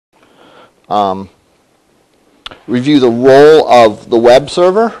review the role of the web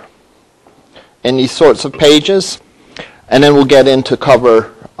server in these sorts of pages, and then we'll get into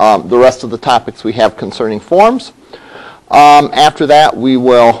cover the rest of the topics we have concerning forms. After that, we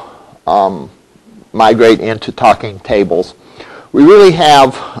will migrate into talking tables. We really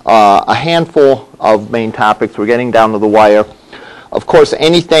have a handful of main topics. We're getting down to the wire. Of course,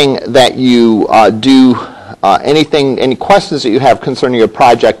 anything that you any questions that you have concerning your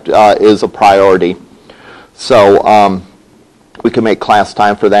project is a priority. So we can make class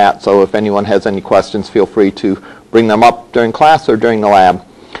time for that. So if anyone has any questions, feel free to bring them up during class or during the lab.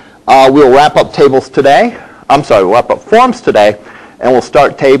 We'll wrap up tables today. We'll wrap up forms today, and we'll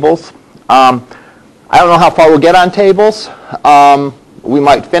start tables. I don't know how far we'll get on tables. We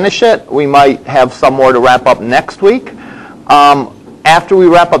might finish it. We might have some more to wrap up next week. After we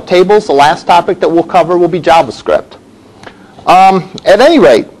wrap up tables, the last topic that we'll cover will be JavaScript. At any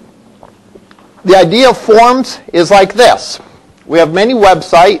rate, the idea of forms is like this. We have many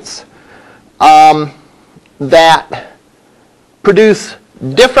websites that produce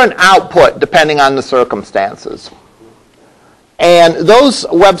different output depending on the circumstances. And those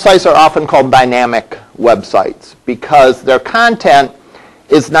websites are often called dynamic websites because their content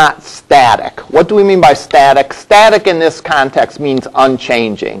is not static. What do we mean by static? Static in this context means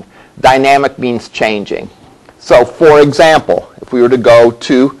unchanging. Dynamic means changing. So for example, if we were to go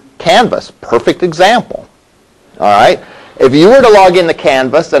to Canvas, perfect example. All right? If you were to log into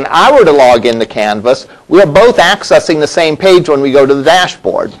Canvas and I were to log into Canvas, we are both accessing the same page when we go to the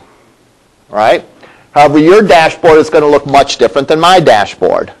dashboard. Right? However, your dashboard is going to look much different than my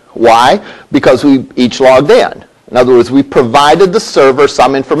dashboard. Why? Because we each logged in. In other words, we provided the server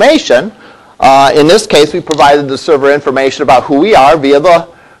some information. In this case, we provided the server information about who we are via the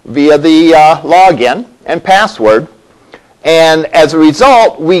login and password. And as a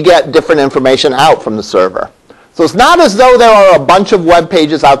result, we get different information out from the server. So it's not as though there are a bunch of web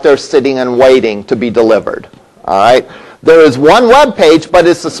pages out there sitting and waiting to be delivered. All right? There is one web page, but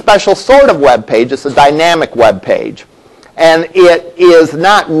it's a special sort of web page. It's a dynamic web page. And it is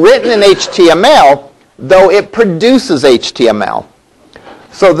not written in HTML, though it produces HTML.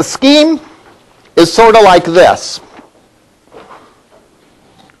 So the scheme is sort of like this.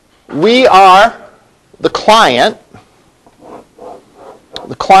 We are the client.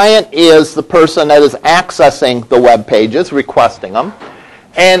 The client is the person that is accessing the web pages, requesting them.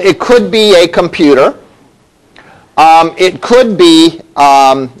 And it could be a computer. It could be,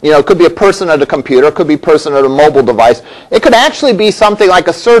 it could be a person at a computer. It could be a person at a mobile device. It could actually be something like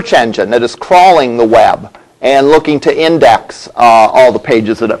a search engine that is crawling the web and looking to index all the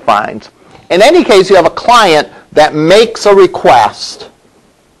pages that it finds. In any case, you have a client that makes a request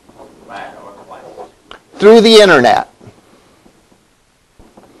through the internet.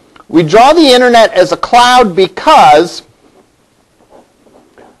 We draw the internet as a cloud because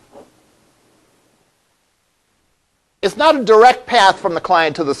it's not a direct path from the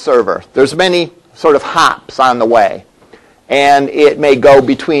client to the server. There's many sort of hops on the way. And it may go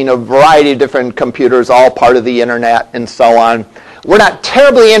between a variety of different computers, all part of the internet, and so on. We're not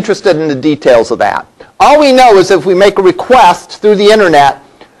terribly interested in the details of that. All we know is if we make a request through the internet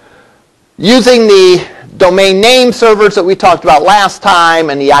using the domain name servers that we talked about last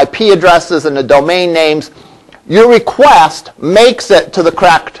time and the IP addresses and the domain names, your request makes it to the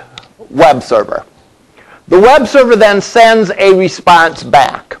correct web server. The web server then sends a response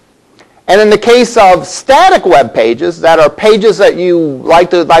back. And in the case of static web pages, that are pages that you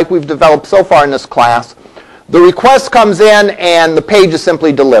like we've developed so far in this class, the request comes in and the page is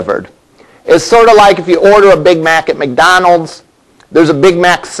simply delivered. It's sort of like if you order a Big Mac at McDonald's, there's a Big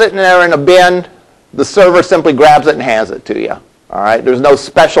Mac sitting there in a bin, the server simply grabs it and hands it to you. All right? There's no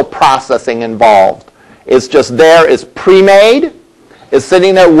special processing involved. It's just there, it's pre-made, it's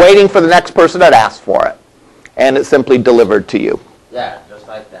sitting there waiting for the next person that asks for it. And it's simply delivered to you. Yeah, just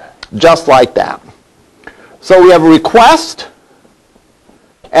like that. Just like that. So we have a request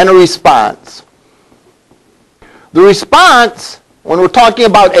and a response. The response, when we're talking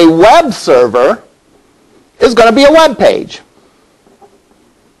about a web server, is going to be a web page.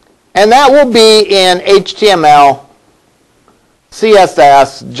 And that will be in HTML,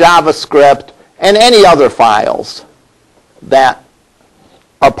 CSS, JavaScript, and any other files that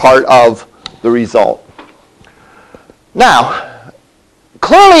are part of the result. Now,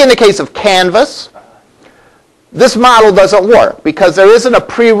 clearly in the case of Canvas, this model doesn't work because there isn't a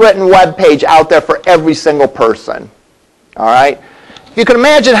pre-written web page out there for every single person. All right? You can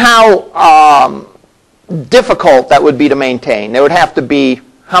imagine how difficult that would be to maintain. There would have to be,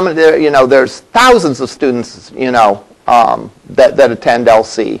 there's thousands of students, that attend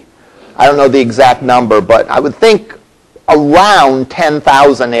LC. I don't know the exact number, but I would think around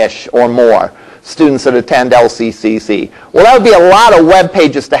 10,000-ish or more students that attend LCCC. Well, that would be a lot of web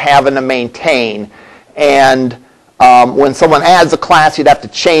pages to have and to maintain. And when someone adds a class, you'd have to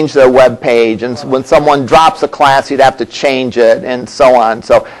change their web page. And when someone drops a class, you'd have to change it, and so on.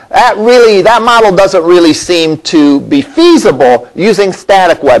 So that model doesn't really seem to be feasible using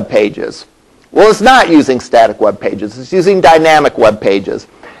static web pages. Well, it's not using static web pages. It's using dynamic web pages.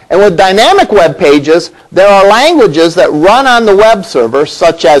 And with dynamic web pages, there are languages that run on the web server,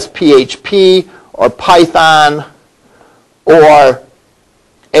 such as PHP or Python or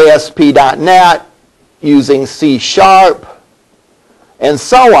ASP.NET, using C# and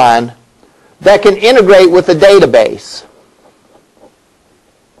so on, that can integrate with the database.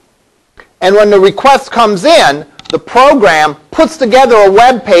 And when the request comes in, the program puts together a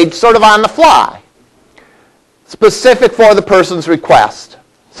web page sort of on the fly, specific for the person's request.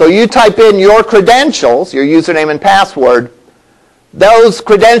 So you type in your credentials, your username and password. Those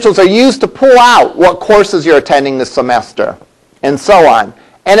credentials are used to pull out what courses you're attending this semester, and so on.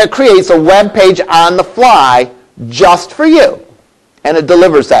 And it creates a web page on the fly just for you. And it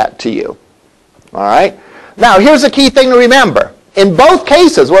delivers that to you. All right? Now, here's a key thing to remember. In both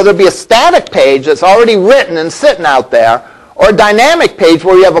cases, whether it be a static page that's already written and sitting out there, or a dynamic page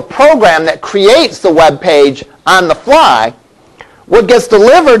where you have a program that creates the web page on the fly, what gets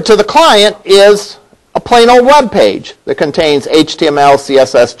delivered to the client is a plain old web page that contains HTML,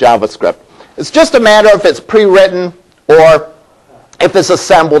 CSS, JavaScript. It's just a matter if it's pre-written or if it's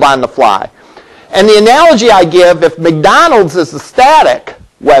assembled on the fly. And the analogy I give, if McDonald's is the static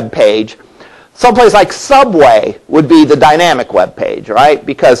web page, someplace like Subway would be the dynamic web page, right?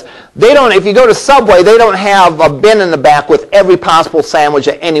 Because they don't, if you go to Subway, they don't have a bin in the back with every possible sandwich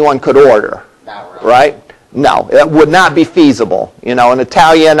that anyone could order, right? No, it would not be feasible. You know, an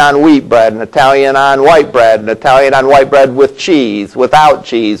Italian on wheat bread, an Italian on white bread, an Italian on white bread with cheese, without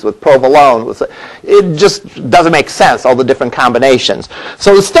cheese, with provolone. It just doesn't make sense, all the different combinations.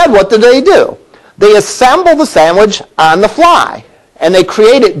 So instead, what do? They assemble the sandwich on the fly. And they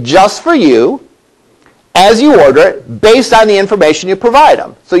create it just for you as you order it based on the information you provide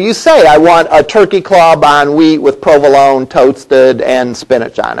them. So you say, I want a turkey club on wheat with provolone toasted and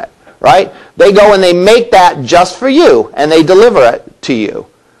spinach on it. Right? They go and they make that just for you, and they deliver it to you.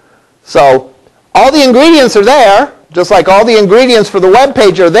 So all the ingredients are there, just like all the ingredients for the web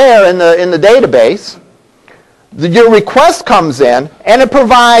page are there in the database. Your request comes in, and it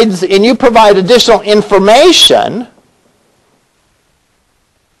provides, and you provide additional information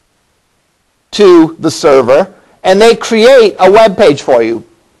to the server, and they create a web page for you.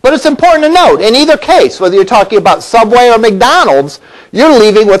 But it's important to note, in either case, whether you're talking about Subway or McDonald's, you're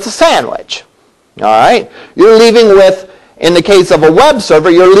leaving with a sandwich. All right? You're leaving with, in the case of a web server,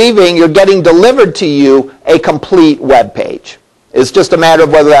 you're getting delivered to you a complete web page. It's just a matter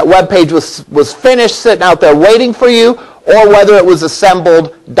of whether that web page was finished, sitting out there waiting for you, or whether it was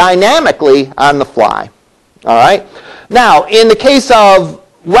assembled dynamically on the fly. All right? Now, in the case of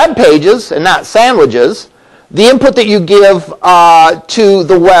web pages and not sandwiches, the input that you give to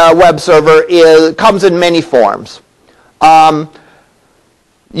the web server comes in many forms.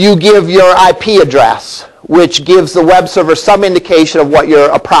 You give your IP address, which gives the web server some indication of what your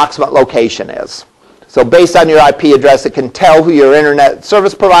approximate location is. So based on your IP address, it can tell who your internet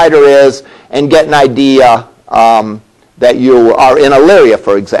service provider is and get an idea that you are in Elyria,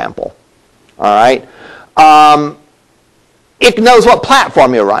 for example. All right? It knows what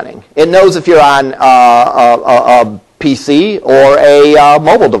platform you're running. It knows if you're on a PC or a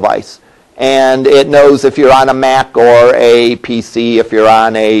mobile device. And it knows if you're on a Mac or a PC, if you're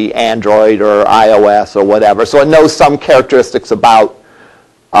on a Android or iOS or whatever. So it knows some characteristics about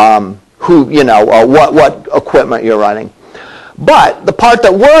what equipment you're running. But the part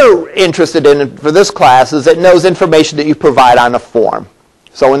that we're interested in for this class is it knows information that you provide on the form.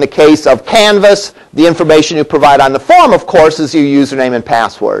 So in the case of Canvas, the information you provide on the form, of course, is your username and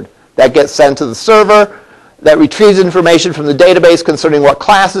password. That gets sent to the server. That retrieves information from the database concerning what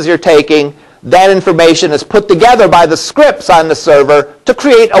classes you're taking. That information is put together by the scripts on the server to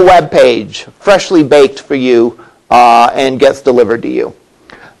create a web page, freshly baked for you, and gets delivered to you.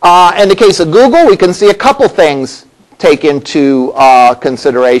 In the case of Google, we can see a couple things take into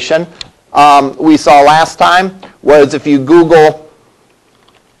consideration. We saw last time, whereas if you Google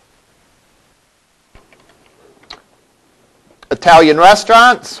Italian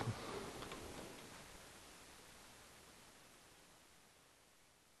restaurants,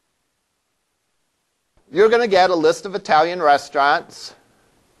 you're going to get a list of Italian restaurants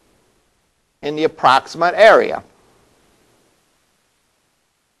in the approximate area.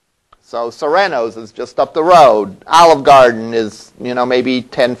 So Sereno's is just up the road. Olive Garden is, maybe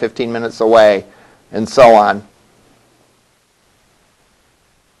 10, 15 minutes away, and so on.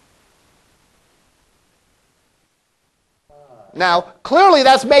 Now, clearly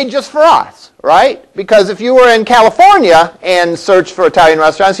that's made just for us, right? Because if you were in California and searched for Italian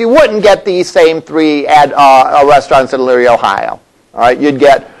restaurants, you wouldn't get these same 3 restaurants in Elyria, Ohio. All right, you'd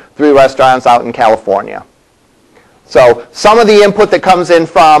get 3 restaurants out in California. So some of the input that comes in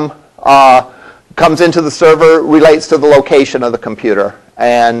comes into the server relates to the location of the computer,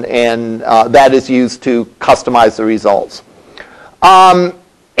 and that is used to customize the results.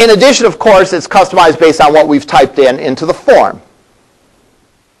 In addition, of course, it's customized based on what we've typed into the form.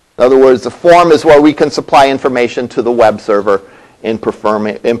 In other words, the form is where we can supply information to the web server in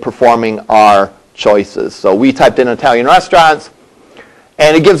performing our choices. So we typed in Italian restaurants,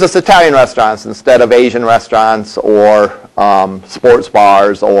 and it gives us Italian restaurants instead of Asian restaurants or sports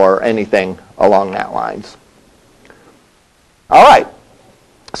bars or anything along that lines. All right.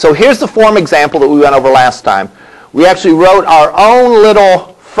 So here's the form example that we went over last time. We actually wrote our own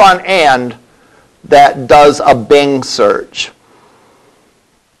little front end that does a Bing search.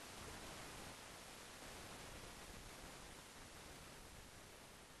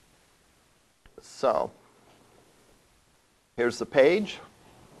 So here's the page.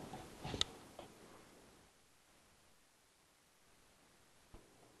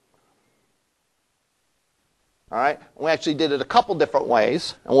 All right, we actually did it a couple different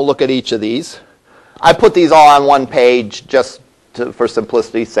ways, and we'll look at each of these. I put these all on one page just for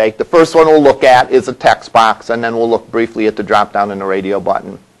simplicity's sake. The first one we'll look at is a text box, and then we'll look briefly at the drop-down and the radio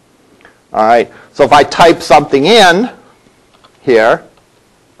button. All right, so if I type something in here,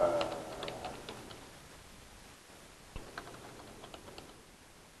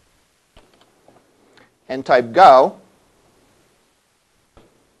 and type go,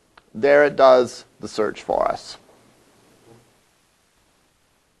 there it does the search for us.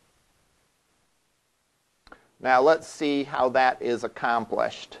 Now let's see how that is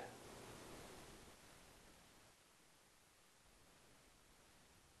accomplished.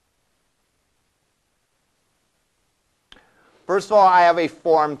 First of all, I have a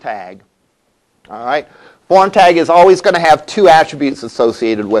form tag. All right, form tag is always going to have 2 attributes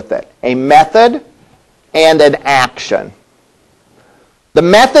associated with it: a method and an action. The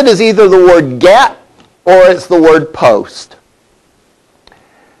method is either the word get or it's the word post.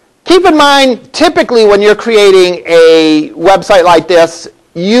 Keep in mind, typically when you're creating a website like this,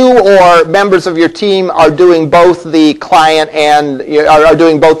 you or members of your team are doing both the client and are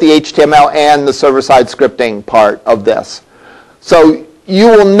doing both the HTML and the server-side scripting part of this. So you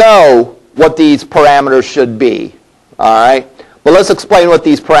will know what these parameters should be. All right? But let's explain what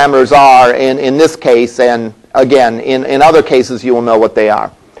these parameters are in this case, and again, in other cases you will know what they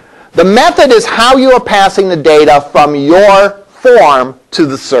are. The method is how you are passing the data from your form to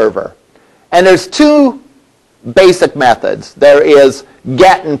the server. And there's 2 basic methods. There is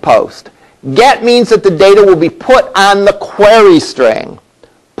get and post. Get means that the data will be put on the query string.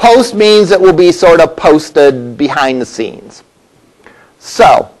 Post means it will be sort of posted behind the scenes.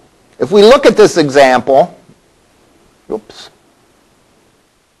 So, if we look at this example, oops.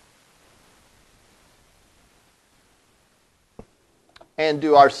 And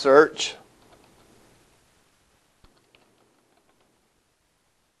do our search.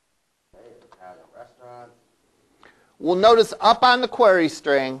 We'll notice up on the query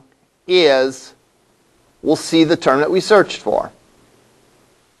string we'll see the term that we searched for.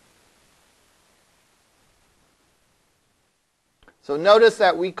 So notice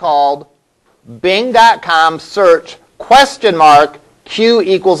that we called Bing.com search Q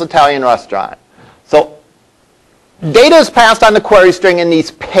equals Italian restaurant. So data is passed on the query string in these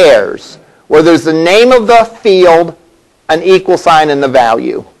pairs, where there's the name of the field, an equal sign, and the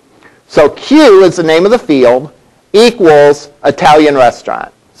value. So Q is the name of the field, equals Italian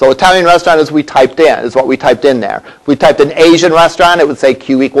restaurant. So Italian restaurant is what we typed in there. If we typed in Asian restaurant, it would say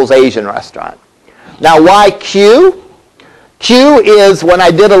Q equals Asian restaurant. Now why Q? Q is when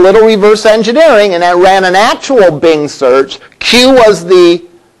I did a little reverse engineering and I ran an actual Bing search, Q was the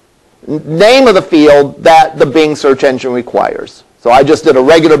name of the field that the Bing search engine requires. So I just did a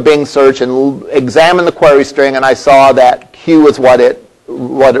regular Bing search and examined the query string, and I saw that Q is what it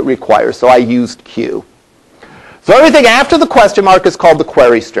requires. So I used Q. So everything after the question mark is called the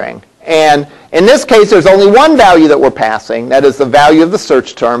query string. And in this case, there's only one value that we're passing. That is the value of the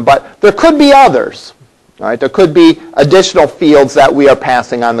search term. But there could be others. All right? There could be additional fields that we are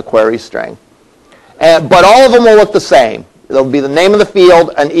passing on the query string. But all of them will look the same. It'll be the name of the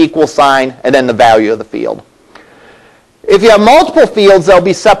field, an equal sign, and then the value of the field. If you have multiple fields, they'll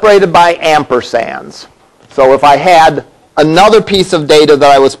be separated by ampersands. So if I had another piece of data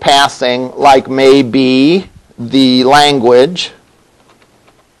that I was passing, like maybe the language,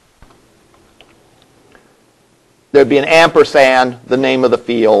 there'd be an ampersand, the name of the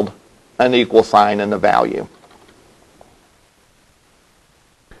field, an equal sign, and the value.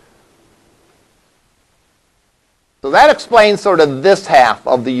 So that explains sort of this half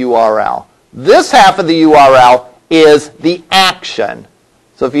of the URL. This half of the URL is the action.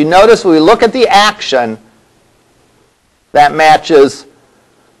 So if you notice, when we look at the action, that matches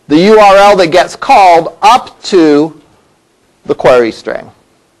the URL that gets called up to the query string.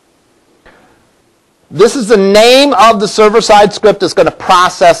 This is the name of the server-side script that's going to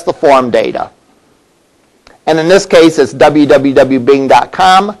process the form data. And in this case, it's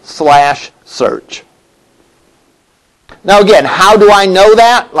www.bing.com/search. Now again, how do I know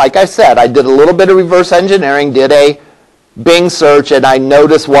that? Like I said, I did a little bit of reverse engineering, did a Bing search, and I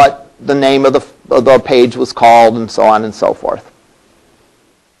noticed what the name of the page was called, and so on and so forth.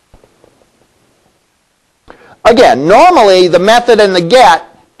 Again, normally the method and the get,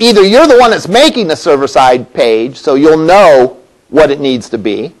 either you're the one that's making the server-side page, so you'll know what it needs to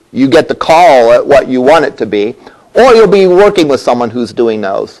be. You get the call at what you want it to be, or you'll be working with someone who's doing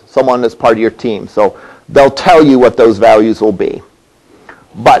those, someone that's part of your team. So they'll tell you what those values will be.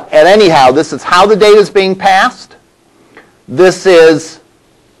 But anyhow, this is how the data is being passed. This is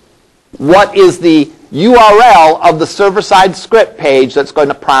what is the URL of the server-side script page that's going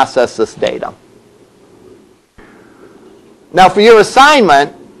to process this data. Now for your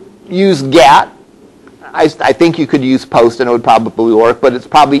assignment, use get. I think you could use post and it would probably work, but it's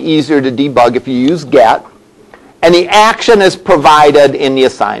probably easier to debug if you use get. And the action is provided in the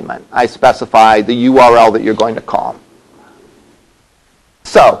assignment. I specify the URL that you're going to call.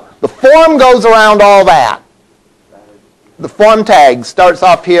 So the form goes around all that. The form tag starts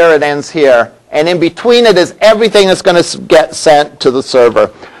off here and ends here. And in between it is everything that's going to get sent to the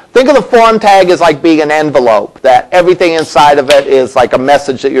server. Think of the form tag as like being an envelope, that everything inside of it is like a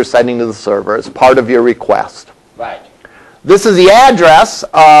message that you're sending to the server. It's part of your request. Right. This is the address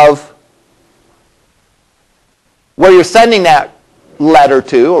of where you're sending that letter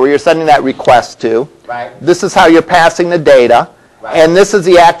to, or you're sending that request to. Right. This is how you're passing the data. Right. And this is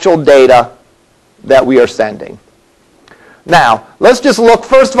the actual data that we are sending. Now, let's just look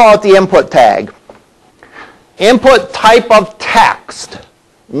first of all at the input tag. Input type of text,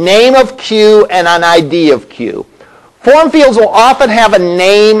 name of queue, and an ID of queue. Form fields will often have a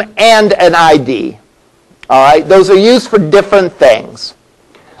name and an ID. All right? Those are used for different things.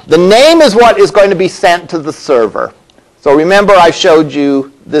 The name is what is going to be sent to the server. So remember I showed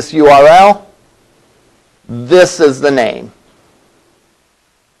you this URL. This is the name.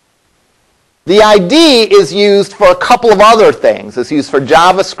 The ID is used for a couple of other things. It's used for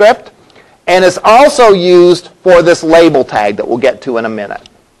JavaScript, and it's also used for this label tag that we'll get to in a minute.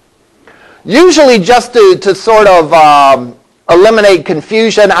 Usually just to sort of eliminate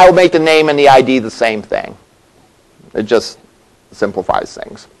confusion, I will make the name and the ID the same thing. It just simplifies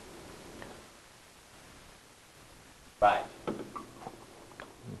things. Right.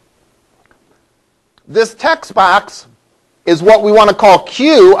 This text box is what we want to call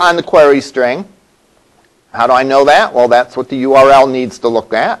queue on the query string. How do I know that? Well, that's what the URL needs to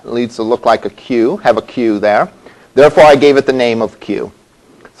look at. It needs to look like a queue, have a queue there. Therefore, I gave it the name of queue.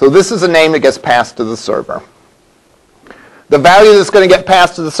 So this is a name that gets passed to the server. The value that's going to get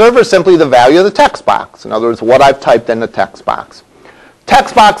passed to the server is simply the value of the text box. In other words, what I've typed in the text box.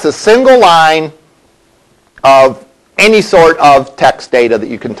 Text box is a single line of any sort of text data that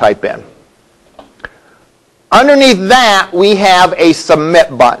you can type in. Underneath that, we have a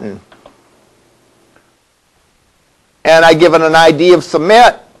submit button. And I give it an ID of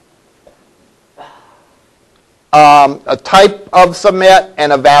submit, a type of submit,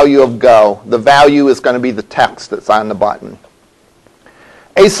 and a value of go. The value is going to be the text that's on the button.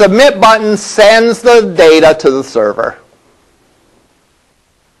 A submit button sends the data to the server.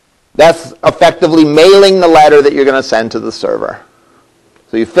 That's effectively mailing the letter that you're going to send to the server.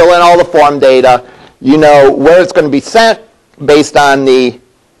 So you fill in all the form data. You know where it's going to be sent based on the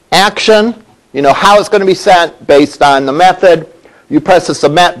action. You know how it's going to be sent based on the method. You press the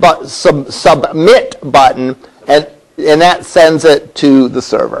submit button, and that sends it to the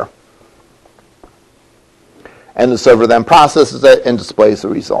server. And the server then processes it and displays the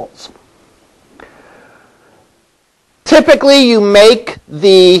results. Typically, you make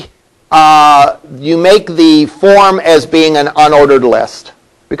the form as being an unordered list,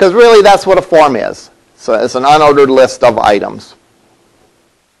 because really that's what a form is. So it's an unordered list of items.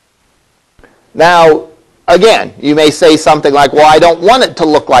 Now, again, you may say something like, well, I don't want it to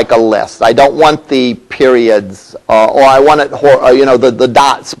look like a list. I don't want the periods, or I want it, the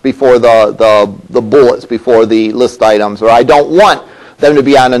dots before the bullets before the list items, or I don't want them to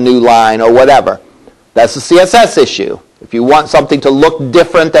be on a new line, or whatever. That's a CSS issue. If you want something to look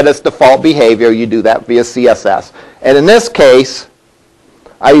different than its default behavior, you do that via CSS. And in this case,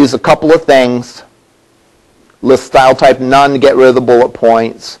 I use a couple of things. List style type none to get rid of the bullet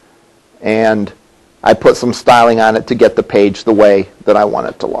points, and I put some styling on it to get the page the way that I want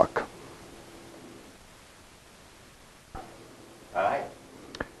it to look. All right.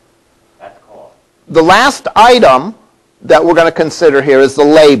 That's cool. The last item that we're going to consider here is the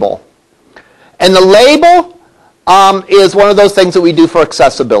label. And the label is one of those things that we do for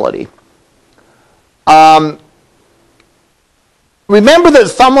accessibility. Remember that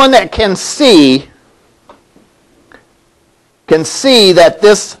someone that can see that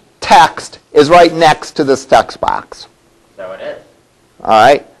this text is right next to this text box. So it is. All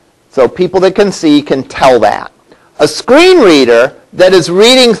right? So people that can see can tell that. A screen reader that is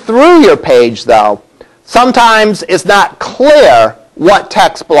reading through your page, though, sometimes it's not clear what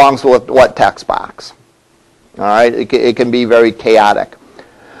text belongs with what text box. All right? It can be very chaotic.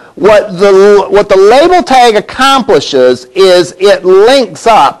 What the label tag accomplishes is it links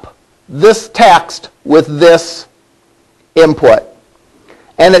up this text with this input.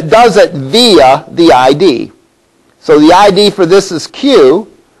 And it does it via the ID. So the ID for this is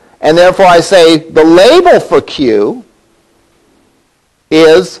Q, and therefore I say the label for Q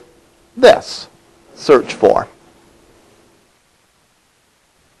is this, search for.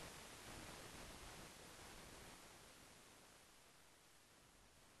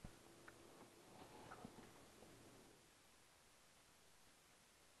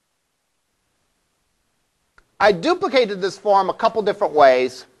 I duplicated this form a couple different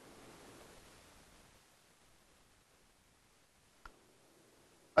ways.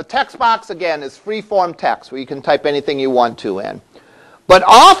 A text box, again, is free-form text where you can type anything you want to in. But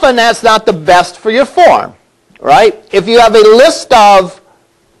often that's not the best for your form, right? If you have a list of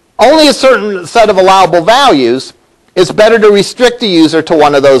only a certain set of allowable values, it's better to restrict the user to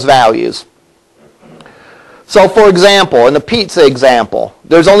one of those values. So for example, in the pizza example,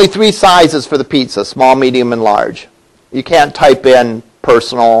 there's only 3 sizes for the pizza, small, medium, and large. You can't type in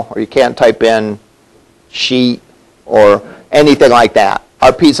personal, or you can't type in sheet, or anything like that.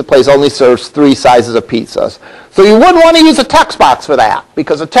 Our pizza place only serves 3 sizes of pizzas. So you wouldn't want to use a text box for that,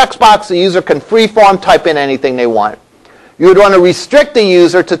 because a text box, the user can freeform type in anything they want. You would want to restrict the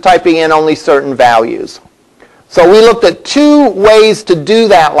user to typing in only certain values. So we looked at 2 ways to do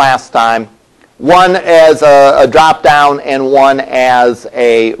that last time. One as a drop-down and one as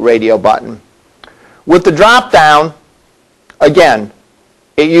a radio button. With the drop-down, again,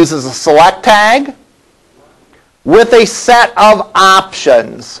 it uses a select tag with a set of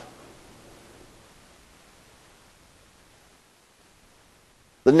options.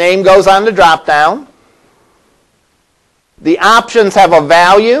 The name goes on the drop-down. The options have a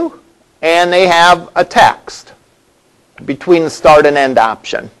value, and they have a text between the start and end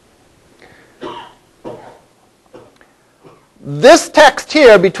option. This text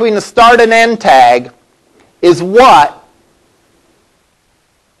here between the start and end tag is what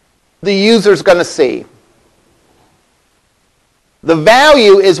the user is going to see. The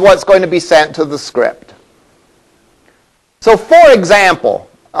value is what's going to be sent to the script. So for example,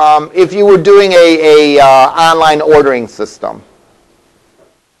 if you were doing a online ordering system,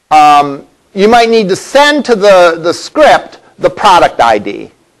 you might need to send to the script the product ID.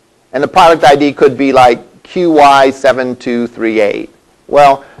 And the product ID could be like QY7238.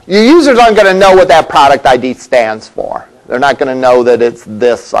 Well, your users aren't going to know what that product ID stands for. They're not going to know that it's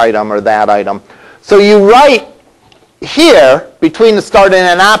this item or that item. So you write here, between the start and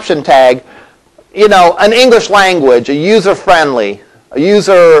an option tag, an English language, a user-friendly, a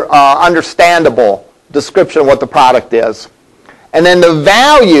user-understandable description of what the product is. And then the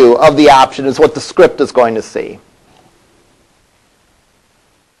value of the option is what the script is going to see.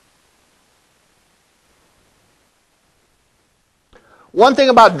 One thing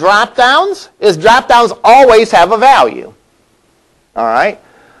about drop-downs is drop-downs always have a value. All right?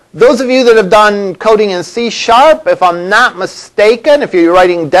 Those of you that have done coding in C#, if I'm not mistaken, if you're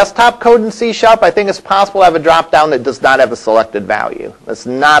writing desktop code in C#, I think it's possible to have a drop-down that does not have a selected value. That's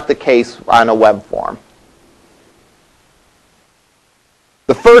not the case on a web form.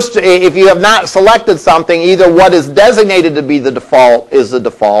 The first, if you have not selected something, either what is designated to be the default is the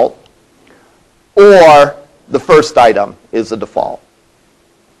default, or the first item is the default.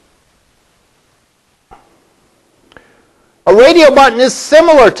 A radio button is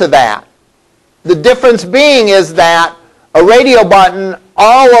similar to that. The difference being is that a radio button,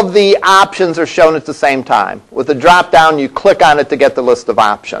 all of the options are shown at the same time. With a drop-down, you click on it to get the list of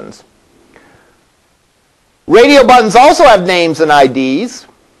options. Radio buttons also have names and IDs.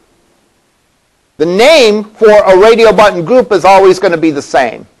 The name for a radio button group is always going to be the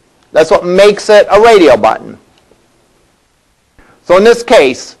same. That's what makes it a radio button. So in this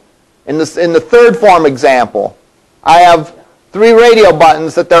case, in the third form example, I have 3 radio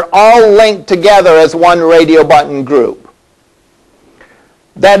buttons that they're all linked together as one radio button group.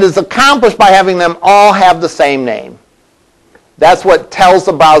 That is accomplished by having them all have the same name. That's what tells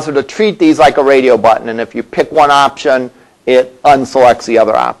the browser to treat these like a radio button, and if you pick one option, it unselects the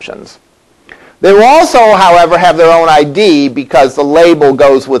other options. They will also, however, have their own ID because the label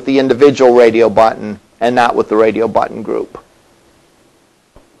goes with the individual radio button and not with the radio button group.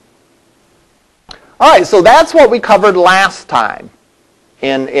 All right, so that's what we covered last time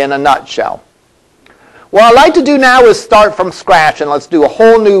in a nutshell. What I'd like to do now is start from scratch, and let's do a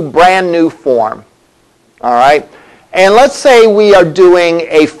whole new, brand new form. All right? And let's say we are doing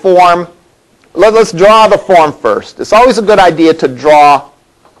a form. Let's draw the form first. It's always a good idea to draw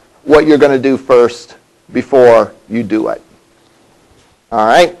what you're going to do first before you do it. All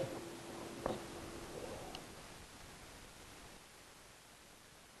right?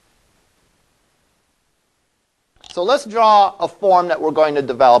 So let's draw a form that we're going to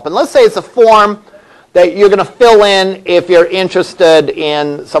develop. And let's say it's a form that you're going to fill in if you're interested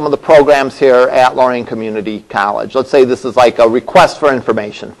in some of the programs here at Lorain Community College. Let's say this is like a request for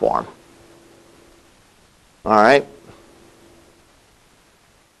information form. All right?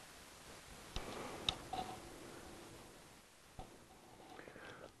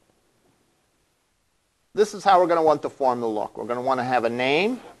 This is how we're going to want the form to look. We're going to want to have a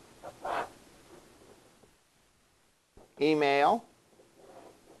name, email,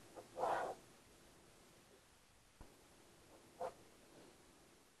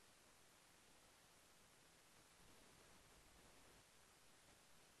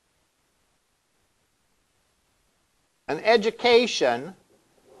 an education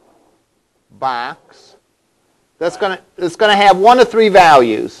box that's going to have 1 of 3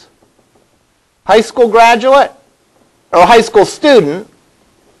 values. High school graduate or high school student,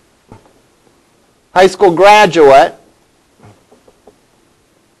 high school graduate,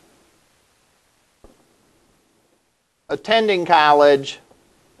 attending college,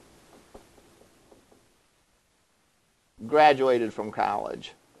 graduated from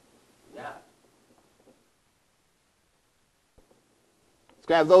college. Yeah. It's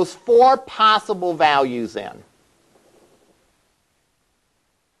going to have those 4 possible values in.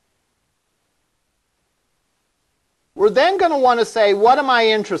 We're then going to want to say, what am I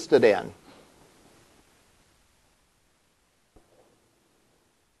interested in?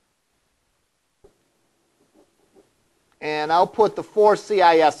 And I'll put the 4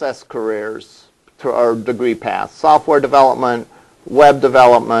 CISS careers or degree paths: software development, web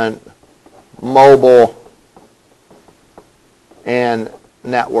development, mobile, and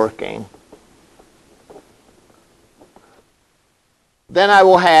networking. Then I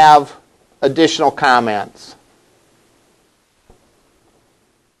will have additional comments.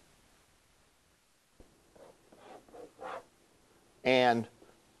 And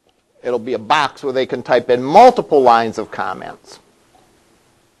it'll be a box where they can type in multiple lines of comments.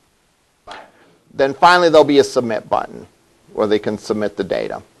 Then finally there'll be a submit button where they can submit the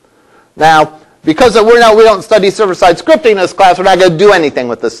data. Now, because we don't study server-side scripting in this class, we're not going to do anything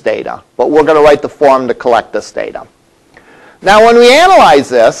with this data, but we're going to write the form to collect this data. Now, when we analyze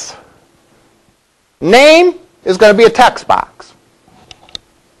this, name is going to be a text box.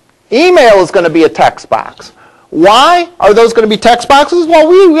 Email is going to be a text box. Why are those going to be text boxes? Well,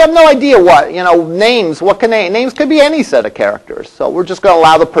 we have no idea what, names. What can names could be any set of characters. So we're just going to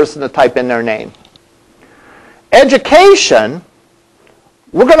allow the person to type in their name. Education,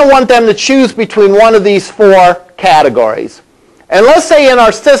 we're going to want them to choose between one of these 4 categories. And let's say in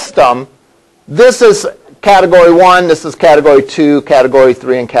our system, this is category 1, this is category 2, category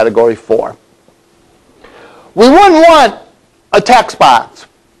 3, and category 4. We wouldn't want a text box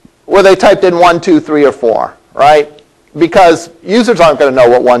where they typed in 1, 2, 3, or 4. Right? Because users aren't going to know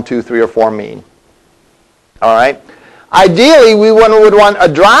what 1, 2, 3, or 4 mean. All right? Ideally, we would want a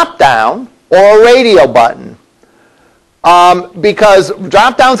drop-down or a radio button. Because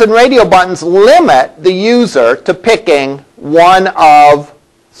drop-downs and radio buttons limit the user to picking one of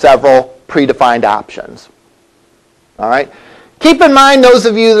several predefined options. All right? Keep in mind, those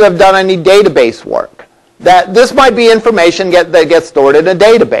of you that have done any database work, that this might be information that gets stored in a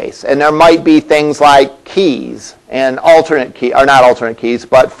database, and there might be things like keys and alternate key, or not alternate keys,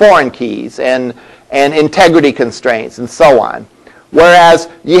 but foreign keys and integrity constraints and so on. Whereas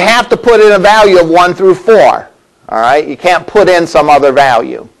you have to put in a value of 1 through 4. All right? You can't put in some other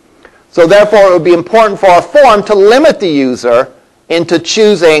value. So therefore, it would be important for a form to limit the user into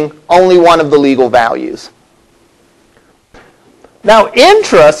choosing only one of the legal values. Now,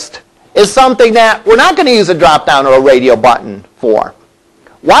 interest is something that we're not going to use a drop-down or a radio button for.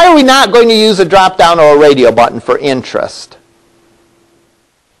 Why are we not going to use a drop-down or a radio button for interest?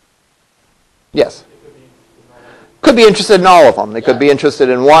 Yes? Could be interested in all of them. They could be interested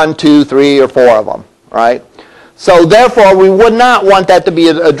in 1, 2, 3, or 4 of them, right? So therefore, we would not want that to be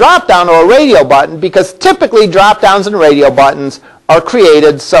a drop-down or a radio button, because typically drop-downs and radio buttons are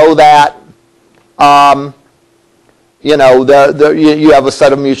created so that you have a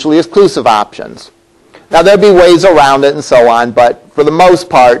set of mutually exclusive options. Now, there'd be ways around it and so on, but for the most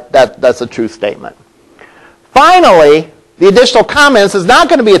part, that's a true statement. Finally, the additional comments is not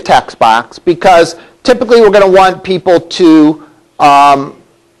going to be a text box, because typically we're going to want people to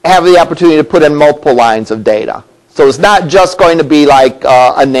have the opportunity to put in multiple lines of data. So it's not just going to be like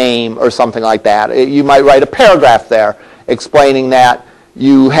a name or something like that. You might write a paragraph there explaining that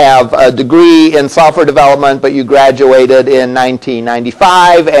you have a degree in software development, but you graduated in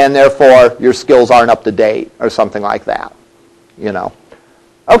 1995, and therefore your skills aren't up to date, or something like that. You know.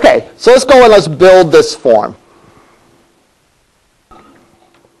 Okay, so let's go and let's build this form.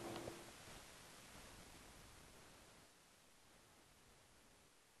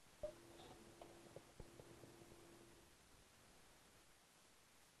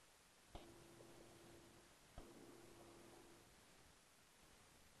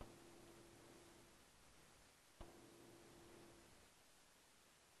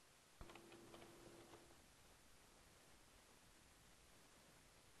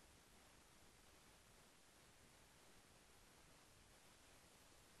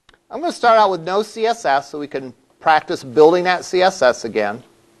 I'm going to start out with no CSS so we can practice building that CSS again.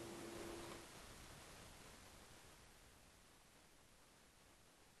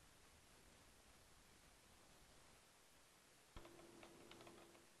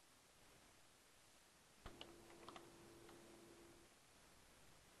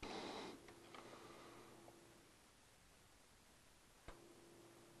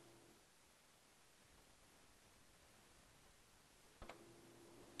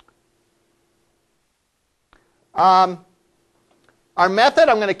 Our method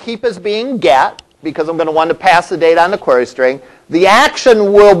I'm going to keep as being get, because I'm going to want to pass the data on the query string. The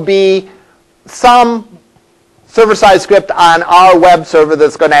action will be some server-side script on our web server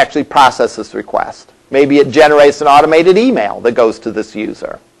that's going to actually process this request. Maybe it generates an automated email that goes to this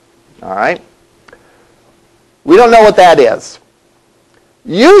user. All right? We don't know what that is.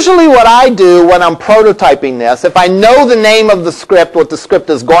 Usually what I do when I'm prototyping this, if I know the name of the script, what the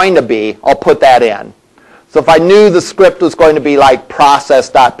script is going to be, I'll put that in. So if I knew the script was going to be like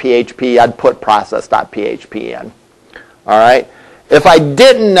process.php, I'd put process.php in. All right? If I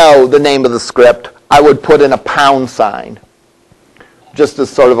didn't know the name of the script, I would put in a £, just as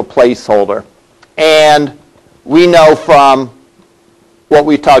sort of a placeholder. And we know from what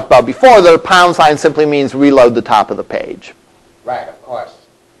we talked about before that a £, simply means reload the top of the page. Right, of course.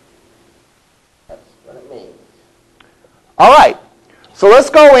 That's what it means. All right. So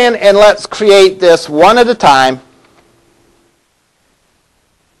let's go in and let's create this one at a time.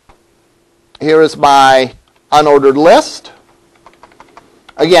 Here is my unordered list.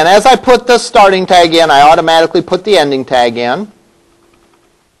 Again, as I put the starting tag in, I automatically put the ending tag in.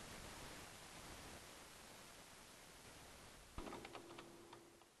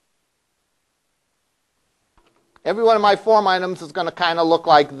 Every one of my form items is going to kind of look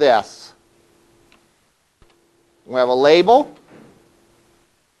like this. We have a label.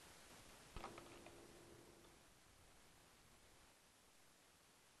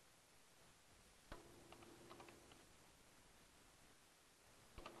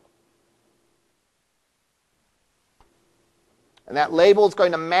 And that label is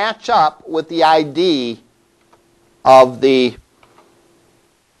going to match up with the ID of the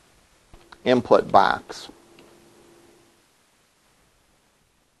input box.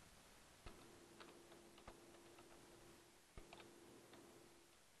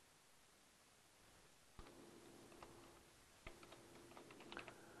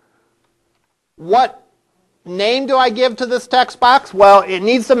 What name do I give to this text box? Well, it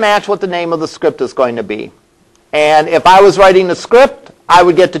needs to match what the name of the script is going to be. And if I was writing the script, I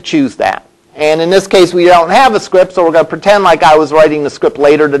would get to choose that. And in this case, we don't have a script, so we're going to pretend like I was writing the script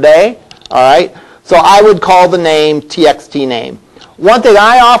later today. All right? So I would call the name txt name. One thing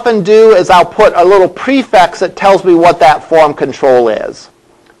I often do is I'll put a little prefix that tells me what that form control is.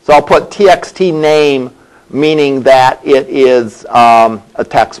 So I'll put txt name, meaning that it is a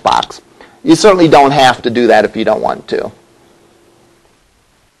text box. You certainly don't have to do that if you don't want to. In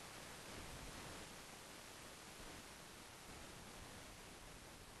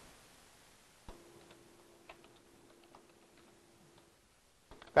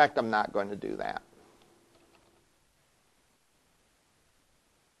fact, I'm not going to do that.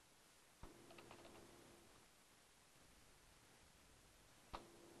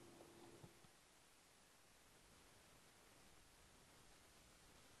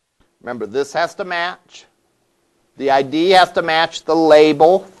 Remember, this has to match. The ID has to match the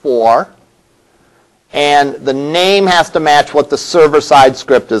label for. And the name has to match what the server-side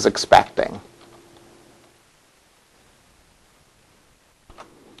script is expecting.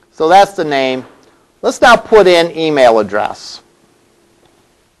 So that's the name. Let's now put in email address.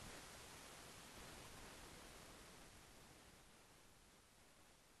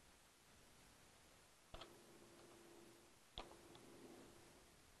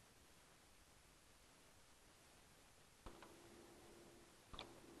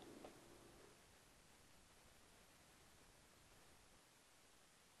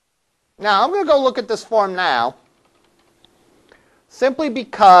 Now, I'm going to go look at this form now, simply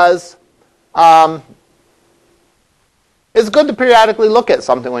because it's good to periodically look at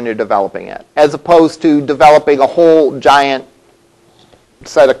something when you're developing it, as opposed to developing a whole giant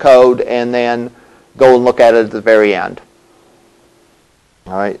set of code and then go and look at it at the very end.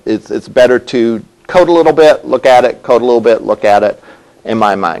 All right, it's better to code a little bit, look at it, code a little bit, look at it, in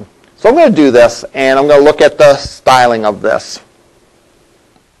my mind. So I'm going to do this, and I'm going to look at the styling of this.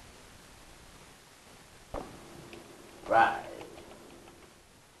 Right.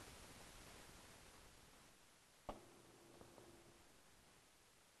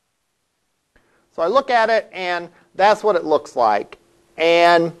 So I look at it, and that's what it looks like.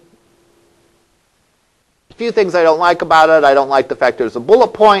 And a few things I don't like about it. I don't like the fact there's a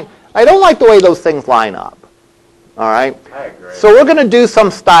bullet point. I don't like the way those things line up. All right? I agree. So we're going to do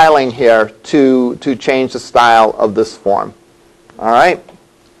some styling here to change the style of this form. All right?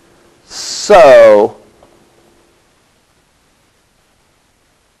 So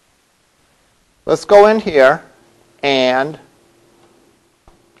let's go in here and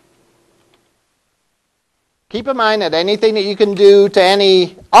keep in mind that anything that you can do to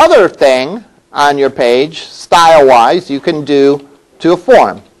any other thing on your page, style-wise, you can do to a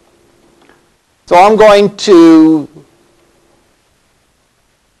form. So I'm going to,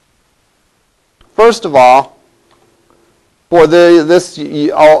 first of all, for this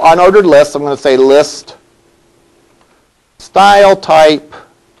unordered list, I'm going to say list style type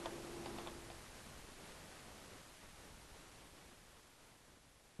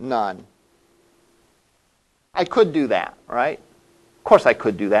none. I could do that, right? Of course I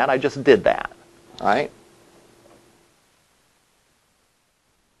could do that. I just did that, right?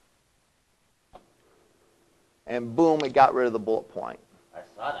 And boom, it got rid of the bullet point. I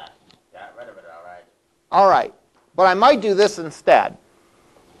saw that. Got rid of it, all right. All right, but I might do this instead.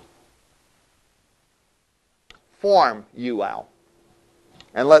 Form UL.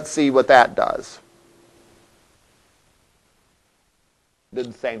 And let's see what that does. Did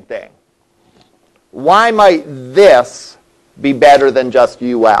the same thing. Why might this be better than just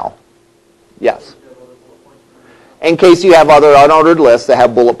UL? Yes. In case you have other unordered lists that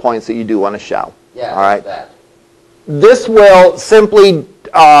have bullet points that you do want to show. Yeah, all right. that. This will simply,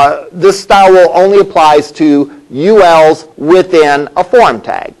 this style will only applies to ULs within a form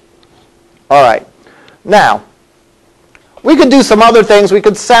tag. All right. Now, we could do some other things. We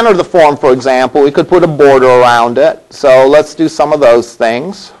could center the form, for example. We could put a border around it. So let's do some of those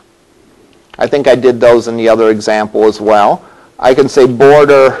things. I think I did those in the other example as well. I can say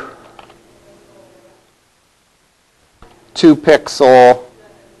border 2-pixel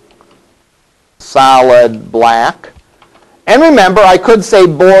solid black. And remember, I could say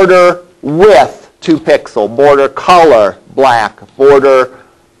border width 2-pixel, border color black, border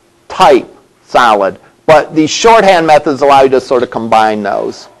type solid. But the shorthand methods allow you to sort of combine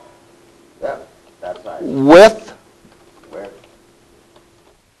those. Yep, that's right. Width, Where?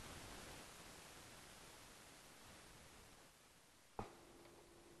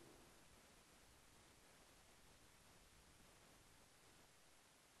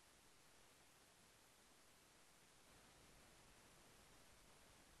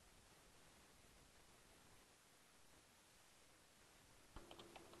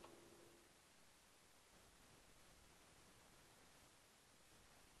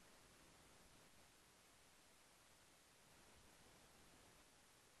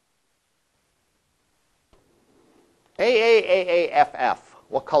 AAAAFF.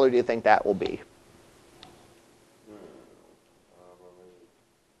 What color do you think that will be?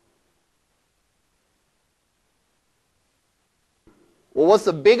 Well, what's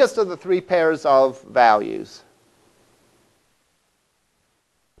the biggest of the three pairs of values?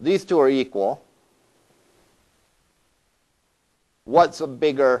 These two are equal. What's a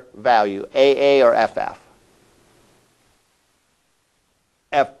bigger value, AA or FF?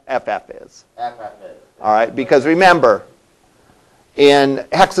 FF is. FF is. All right, because remember, in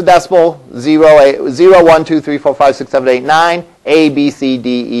hexadecimal, 0, 1, 2, 3, 4, 5, 6, 7, 8, 9, A, B, C,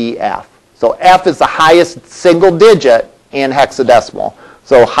 D, E, F. So F is the highest single digit in hexadecimal.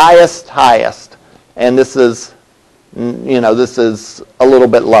 So highest, highest. And this is, this is a little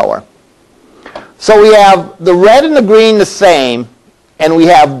bit lower. So we have the red and the green the same, and we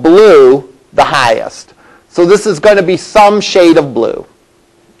have blue the highest. So this is going to be some shade of blue.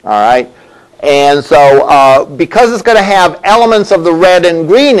 All right? And so because it's going to have elements of the red and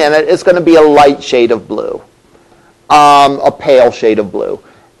green in it, it's going to be a light shade of blue, a pale shade of blue.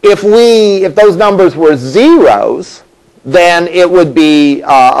 If those numbers were zeros, then it would be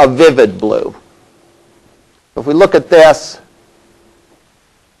a vivid blue. If we look at this,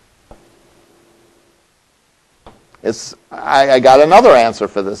 I got another answer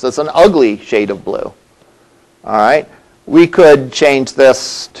for this. It's an ugly shade of blue. All right? We could change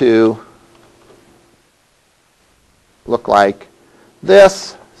this to look like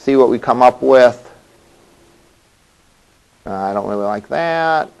this, see what we come up with. I don't really like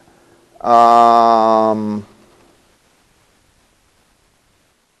that.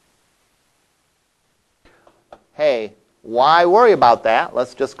 Hey, why worry about that?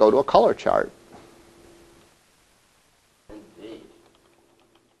 Let's just go to a color chart.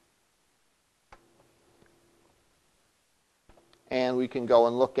 And we can go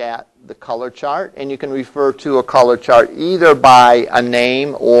and look at the color chart. And you can refer to a color chart either by a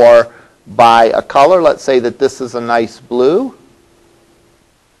name or by a color. Let's say that this is a nice blue.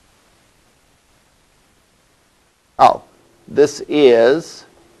 Oh, this is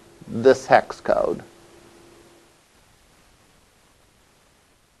this hex code.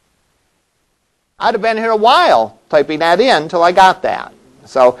 I'd have been here a while typing that in until I got that.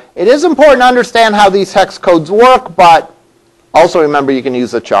 So it is important to understand how these hex codes work, but also remember you can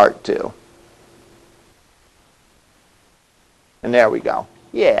use a chart too. And there we go.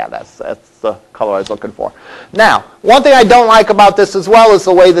 Yeah, that's the color I was looking for. Now, one thing I don't like about this as well is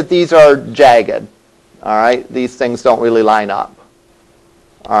the way that these are jagged. All right, these things don't really line up.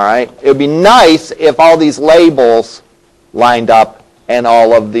 All right, it would be nice if all these labels lined up and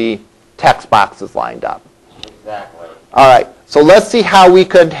all of the text boxes lined up. Exactly. All right, so let's see how we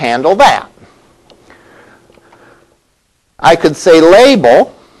could handle that. I could say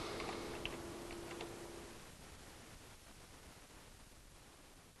label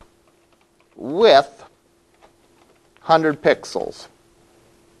width 100 pixels.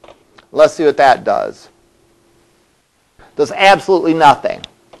 Let's see what that does. Does absolutely nothing.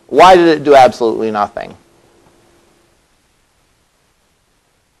 Why did it do absolutely nothing?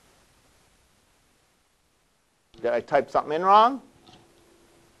 Did I type something in wrong?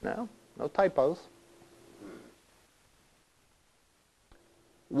 No, no typos.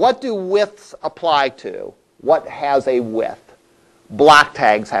 What do widths apply to? What has a width? Block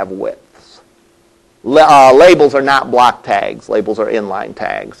tags have widths. Labels are not block tags. Labels are inline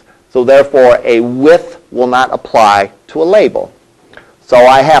tags. So therefore, a width will not apply to a label. So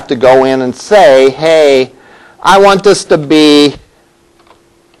I have to go in and say, hey, I want this to be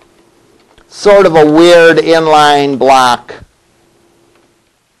sort of a weird inline block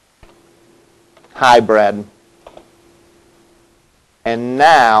hybrid. And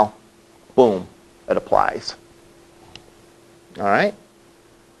now, boom, it applies. All right?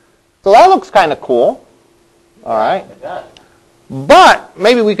 So that looks kind of cool. All right? It does. But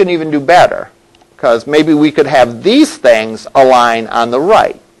maybe we can even do better, because maybe we could have these things align on the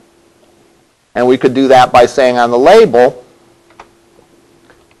right. And we could do that by saying on the label,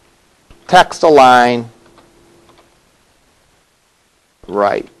 text align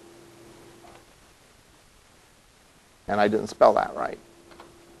right. And I didn't spell that right.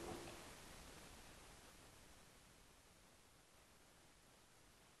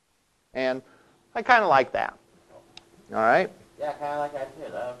 And I kind of like that. All right? Yeah, I kind of like that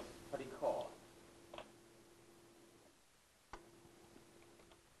too. That was pretty cool.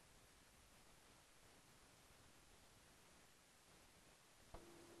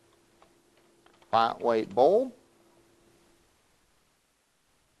 Font weight bold.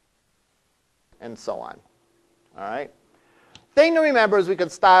 And so on. All right? thing to remember is we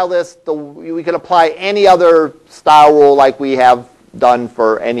could style this, we could apply any other style rule like we have done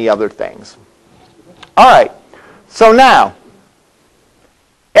for any other things. All right, so now,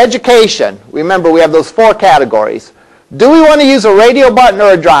 education. Remember, we have those 4 categories. Do we want to use a radio button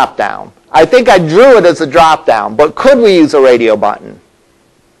or a drop down? I think I drew it as a drop down, but could we use a radio button?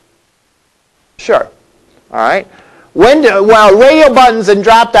 Sure. All right. Well, radio buttons and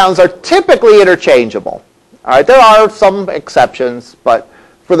drop downs are typically interchangeable. All right. There are some exceptions, but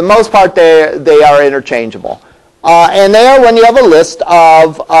for the most part, they are interchangeable. And they are when you have a list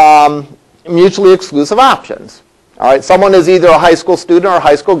of mutually exclusive options. All right. Someone is either a high school student or a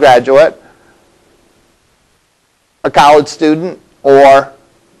high school graduate, a college student, or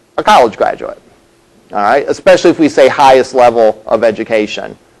a college graduate. All right. Especially if we say highest level of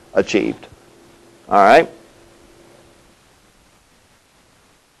education achieved. All right.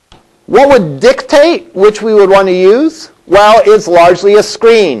 What would dictate which we would want to use? Well, it's largely a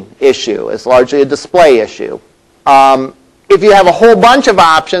screen issue. It's largely a display issue. If you have a whole bunch of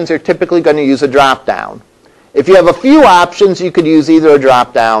options, you're typically going to use a drop-down. If you have a few options, you could use either a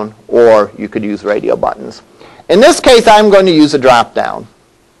drop-down or you could use radio buttons. In this case, I'm going to use a drop-down.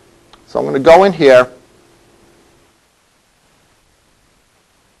 So I'm going to go in here.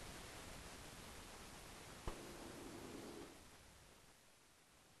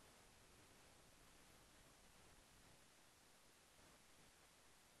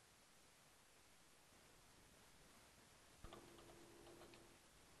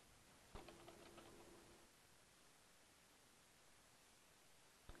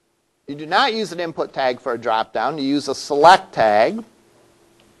 You do not use an input tag for a drop-down. You use a select tag.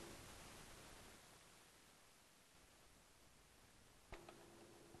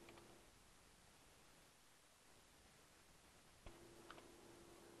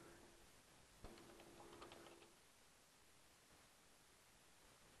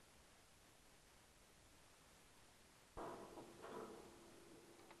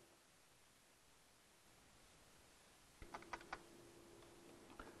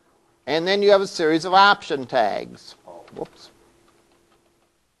 And then you have a series of option tags. Whoops.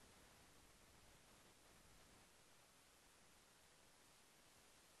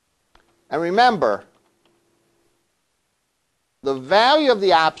 And remember, the value of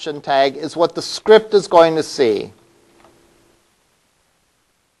the option tag is what the script is going to see.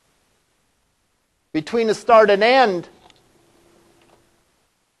 Between the start and end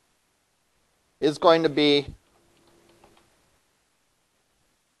is going to be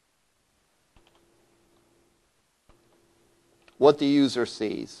what the user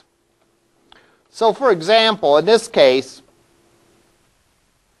sees. So for example, in this case,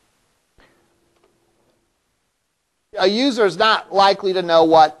 a user is not likely to know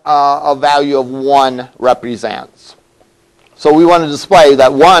what a value of 1 represents. So we want to display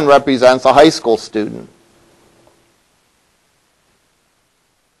that 1 represents a high school student.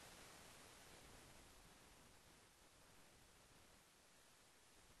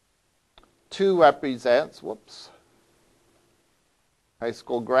 Two represents, whoops, high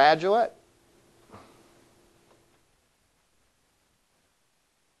school graduate.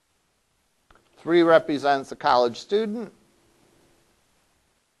 Three represents a college student.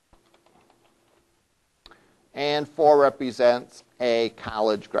 And 4 represents a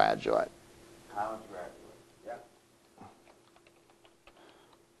college graduate. College graduate, yeah.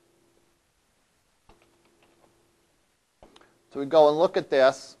 So we go and look at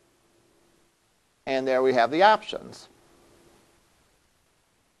this, and there we have the options.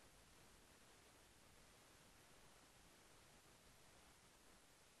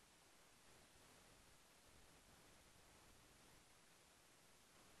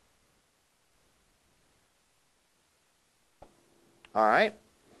 All right.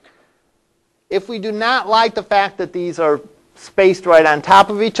 If we do not like the fact that these are spaced right on top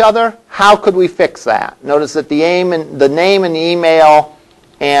of each other, how could we fix that? Notice that the name and the email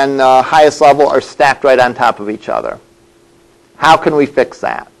and highest level are stacked right on top of each other. How can we fix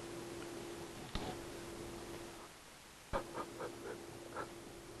that?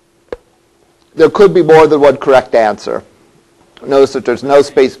 There could be more than one correct answer. Notice that there's no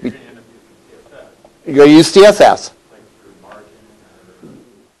space between. You're going to use CSS.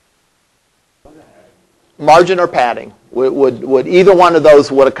 Margin or padding. Would either one of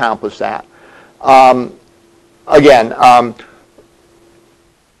those would accomplish that. Again, I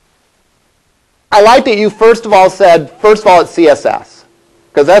like that you first of all said, first of all, it's CSS.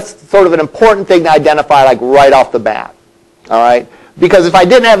 Because that's sort of an important thing to identify like right off the bat. All right? Because if I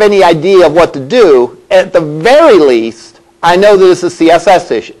didn't have any idea of what to do, at the very least, I know that it's a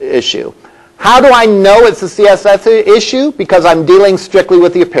CSS issue. How do I know it's a CSS issue? Because I'm dealing strictly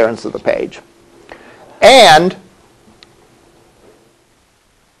with the appearance of the page. And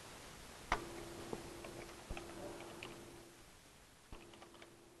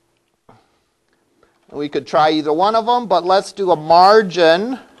we could try either one of them, but let's do a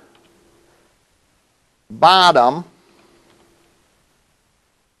margin bottom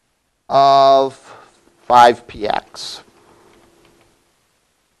of 5px.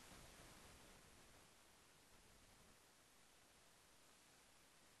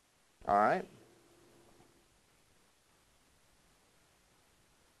 All right.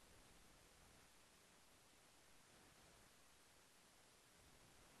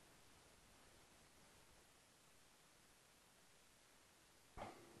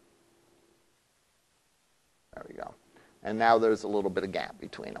 There we go. And now there's a little bit of gap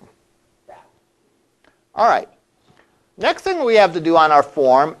between them. All right. Next thing we have to do on our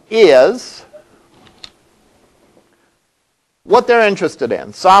form is what they're interested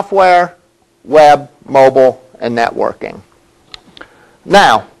in: software, web, mobile, and networking.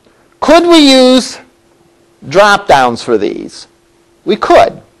 Now, could we use drop-downs for these? We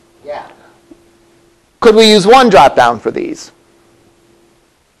could. Yeah. Could we use one drop-down for these?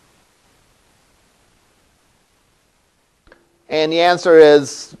 And the answer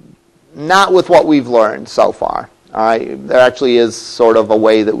is not with what we've learned so far. All right? There actually is sort of a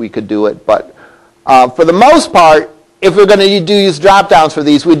way that we could do it, but for the most part, if we're going to use drop-downs for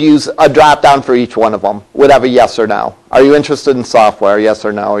these, we'd use a drop-down for each one of them. We'd have a yes or no. Are you interested in software? Yes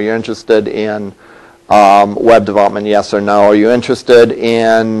or no. Are you interested in web development? Yes or no. Are you interested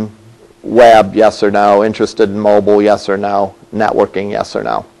in web? Yes or no. Interested in mobile? Yes or no. Networking? Yes or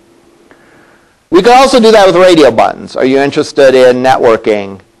no. We could also do that with radio buttons. Are you interested in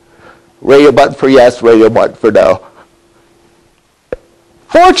networking? Radio button for yes, radio button for no.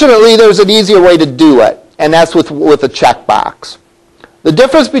 Fortunately, there's an easier way to do it, and that's with a checkbox. The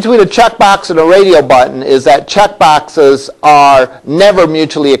difference between a checkbox and a radio button is that checkboxes are never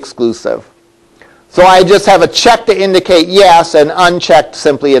mutually exclusive. So I just have a check to indicate yes, and unchecked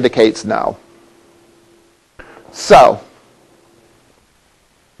simply indicates no. So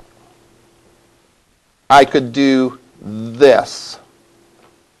I could do this.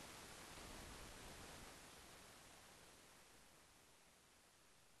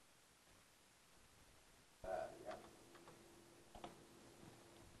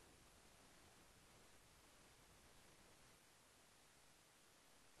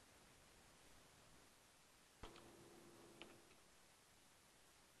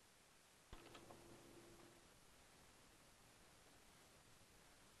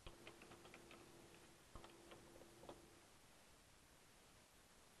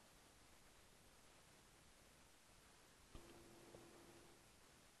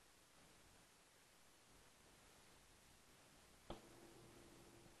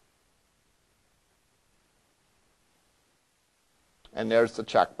 And there's the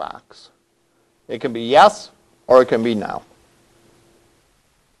checkbox. It can be yes or it can be no.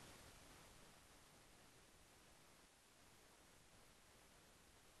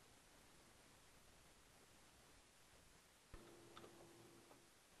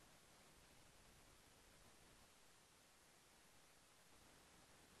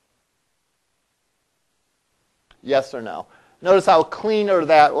 Yes or no. Notice how cleaner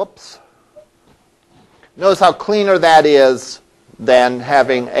that, whoops. Notice how cleaner that is than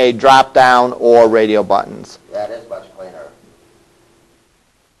having a drop-down or radio buttons. Yeah, it is much cleaner.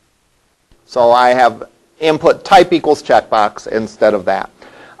 So I have input type equals checkbox instead of that.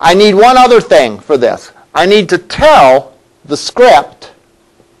 I need one other thing for this. I need to tell the script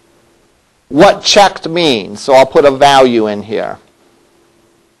what checked means. So I'll put a value in here.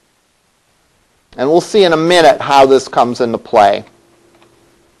 And we'll see in a minute how this comes into play.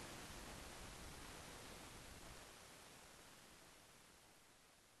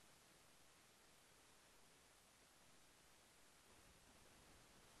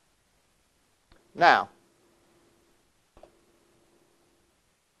 Now,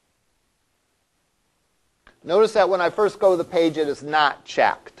 notice that when I first go to the page, it is not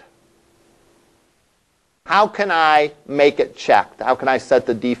checked. How can I make it checked? How can I set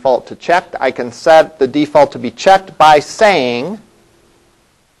the default to checked? I can set the default to be checked by saying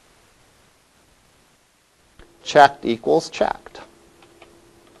checked equals checked.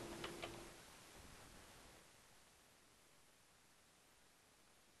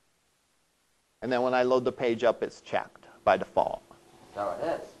 And then when I load the page up, it's checked by default. So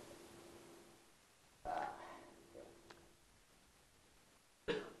it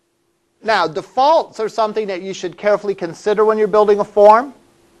is. Now, defaults are something that you should carefully consider when you're building a form.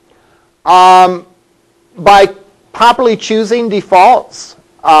 By properly choosing defaults,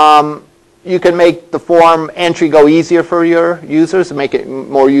 you can make the form entry go easier for your users and make it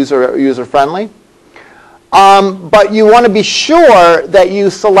more user-friendly. But you want to be sure that you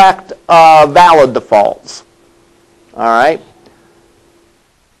select valid defaults. All right?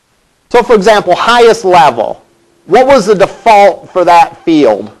 So for example, highest level. What was the default for that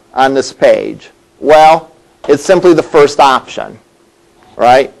field on this page? Well, it's simply the first option,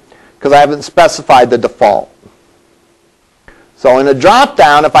 right? Because I haven't specified the default. So in a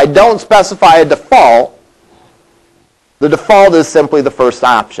drop-down, if I don't specify a default, the default is simply the first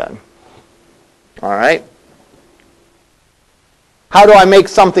option. All right? How do I make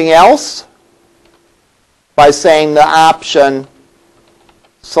something else? By saying the option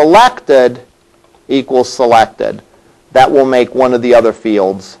selected equals selected. That will make one of the other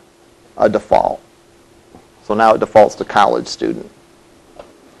fields a default. So now it defaults to college student.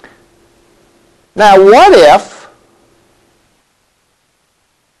 Now what if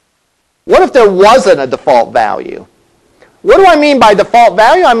there wasn't a default value? What do I mean by default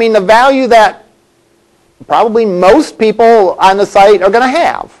value? I mean the value that probably most people on the site are going to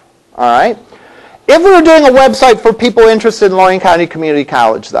have. All right? If we were doing a website for people interested in Lorain County Community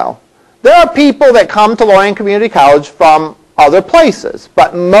College, though, there are people that come to Lorain Community College from other places.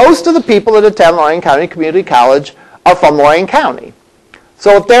 But most of the people that attend Lorain County Community College are from Lorain County.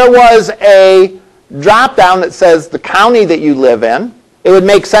 So if there was a drop-down that says the county that you live in, it would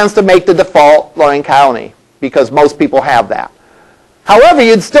make sense to make the default Lorain County because most people have that. However,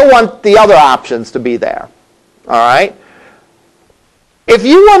 you'd still want the other options to be there. All right? If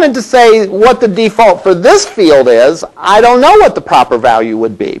you wanted to say what the default for this field is, I don't know what the proper value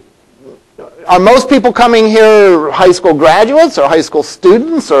would be. Are most people coming here high school graduates or high school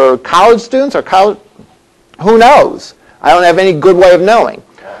students or college students or college? Who knows? I don't have any good way of knowing.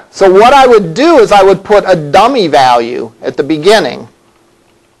 So what I would do is I would put a dummy value at the beginning.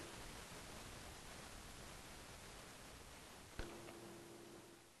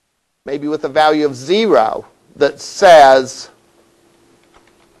 Maybe with a value of 0 that says,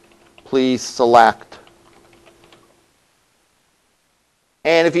 please select.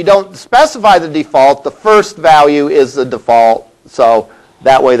 And if you don't specify the default, the first value is the default. So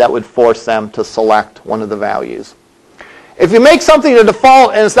that way that would force them to select one of the values. If you make something the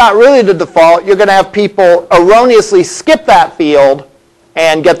default and it's not really the default, you're going to have people erroneously skip that field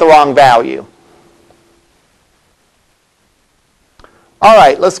and get the wrong value. All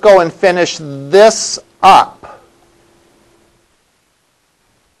right, let's go and finish this up.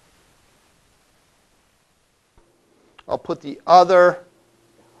 I'll put the other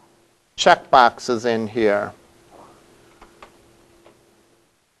checkboxes in here.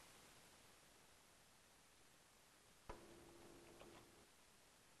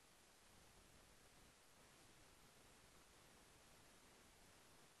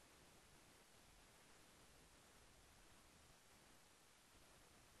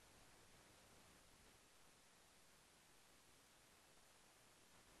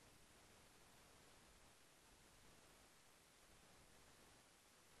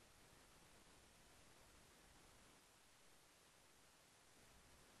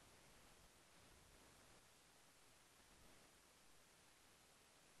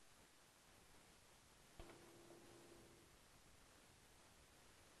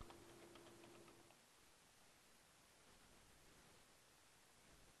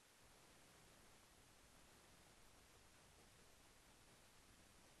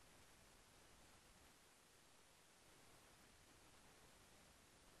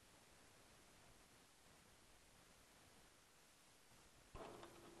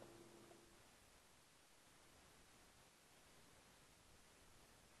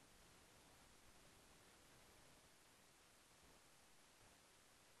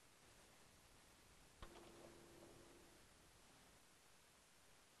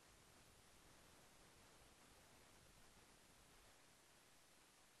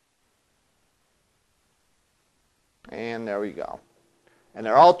 And there we go. And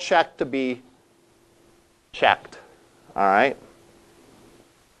they're all checked to be checked. All right?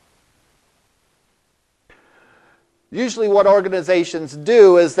 Usually what organizations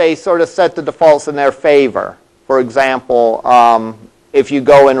do is they sort of set the defaults in their favor. For example, if you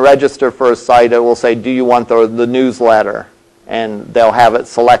go and register for a site, it will say, do you want the newsletter? And they'll have it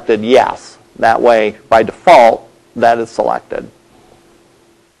selected yes. That way, by default, that is selected.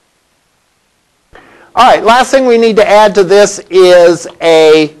 All right, last thing we need to add to this is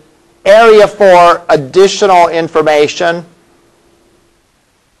an area for additional information.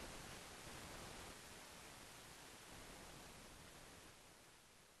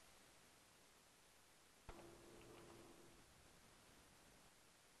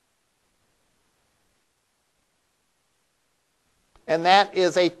 and that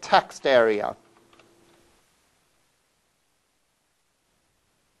is a text area.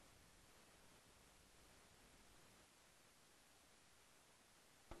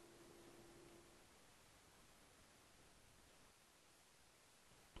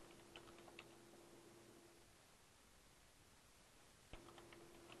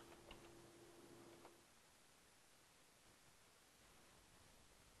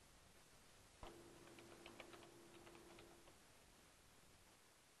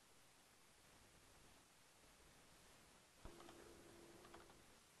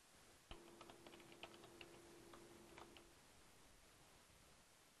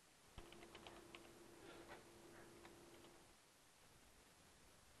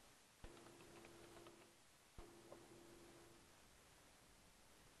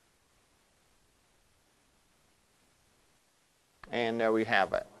 And there we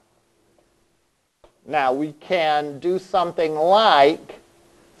have it. Now we can do something like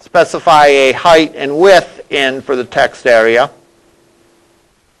specify a height and width in for the text area.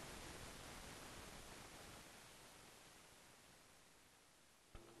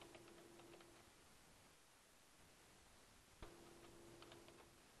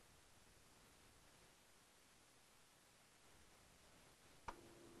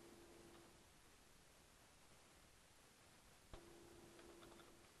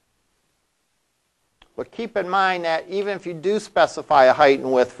 But keep in mind that even if you do specify a height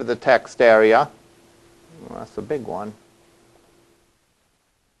and width for the text area, well, that's a big one,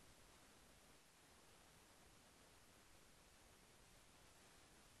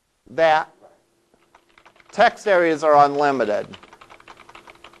 that text areas are unlimited.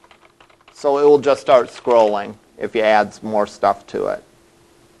 So it will just start scrolling if you add more stuff to it.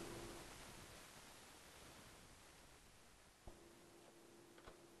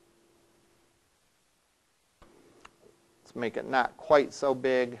 Let's make it not quite so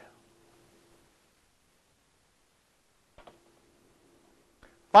big.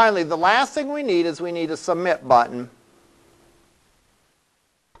 Finally, the last thing we need is we need a submit button.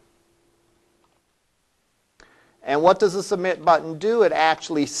 And what does the submit button do? It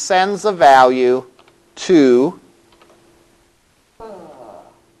actually sends a value to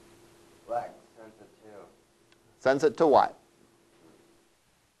sends it to what?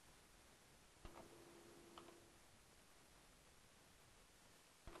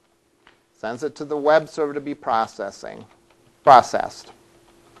 Sends it to the web server to be processed.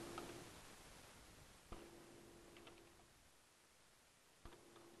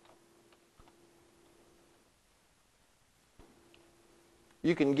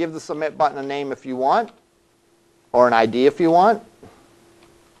 You can give the submit button a name if you want, or an ID if you want.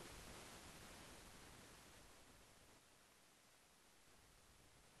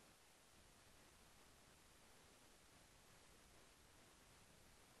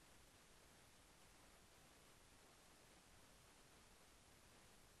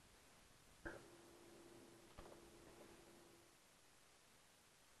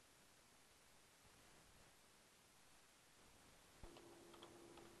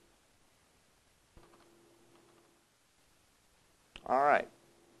 All right.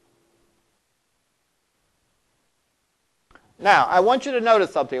 Now, I want you to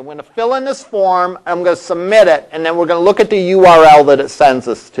notice something. I'm going to fill in this form, I'm going to submit it, and then we're going to look at the URL that it sends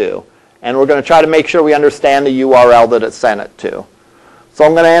us to. And we're going to try to make sure we understand the URL that it sent it to. So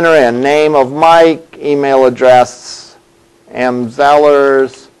I'm going to enter in name of Mike, email address,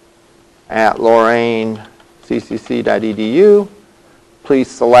 mzellers@lorainccc.edu.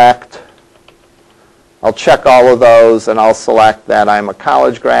 Please select. I'll check all of those, and I'll select that I'm a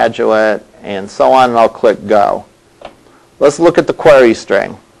college graduate, and so on, and I'll click Go. Let's look at the query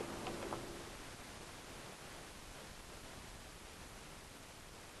string.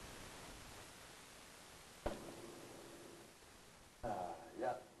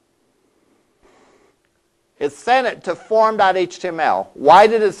 It sent it to form.html. Why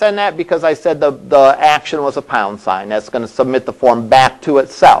did it send that? Because I said the action was a £. That's going to submit the form back to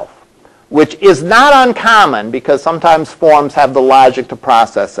itself, which is not uncommon because sometimes forms have the logic to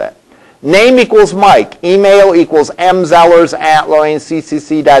process it. Name equals Mike. Email equals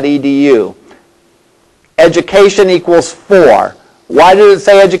mzellers@lorainccc.edu. Education equals 4. Why did it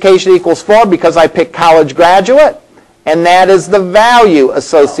say education equals 4? Because I picked college graduate, and that is the value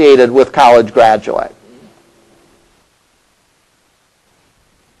associated with college graduate.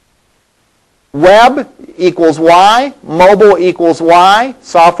 Web equals Y, mobile equals Y,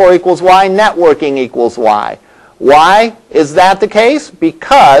 software equals Y, networking equals Y. Why is that the case?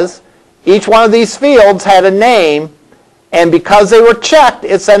 Because each one of these fields had a name, and because they were checked,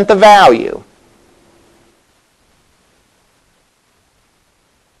 it sent the value.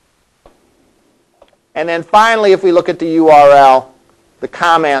 And then finally, if we look at the URL, the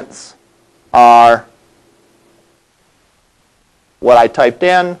comments are what I typed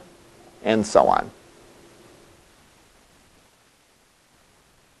in, and so on.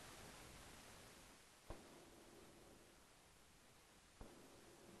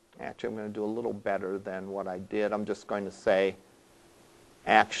 Actually, I'm going to do a little better than what I did. I'm just going to say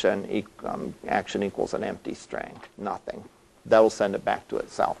action equals an empty string, nothing. That will send it back to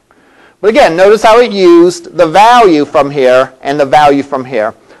itself. But again, notice how it used the value from here and the value from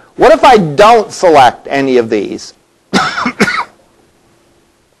here. What if I don't select any of these?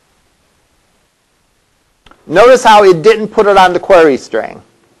 Notice how it didn't put it on the query string.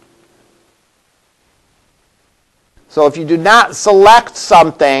 So if you do not select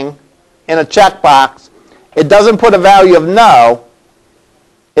something in a checkbox, it doesn't put a value of no.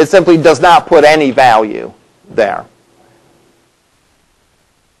 It simply does not put any value there.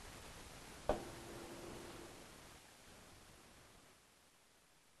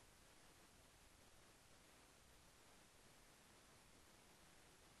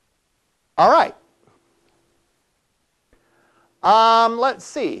 All right. Let's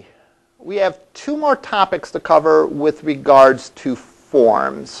see. We have two more topics to cover with regards to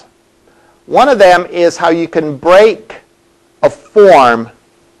forms. One of them is how you can break a form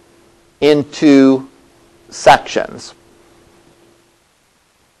into sections.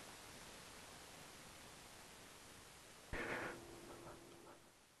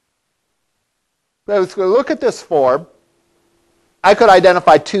 Let's look at this form. I could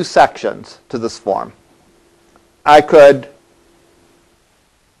identify two sections to this form. I could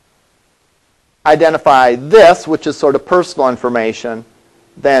identify this, which is sort of personal information,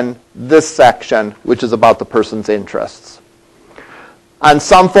 then this section, which is about the person's interests. On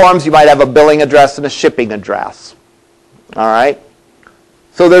some forms, you might have a billing address and a shipping address. All right?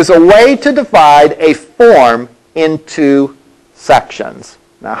 So there's a way to divide a form into sections.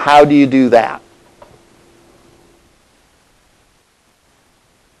 Now, how do you do that?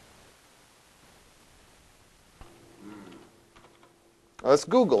 Let's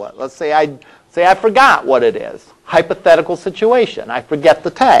Google it. Let's say I forgot what it is. Hypothetical situation. I forget the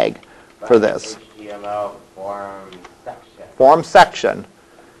tag for this. HTML form section. Form section.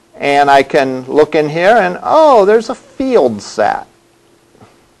 And I can look in here and, oh, there's a field set.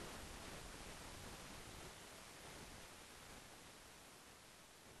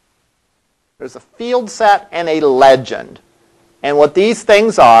 There's a field set and a legend. And what these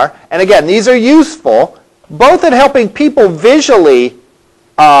things are, and again, these are useful, both in helping people visually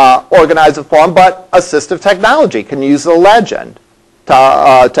organize a form, but assistive technology can use the legend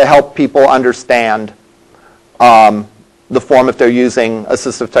to help people understand the form if they're using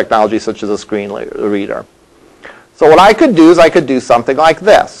assistive technology such as a screen reader. So what I could do is I could do something like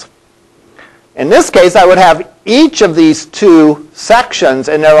this. In this case, I would have each of these two sections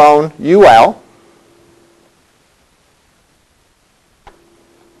in their own UL.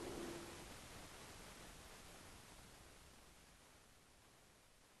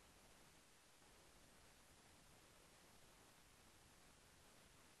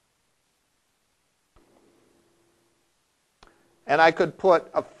 And I could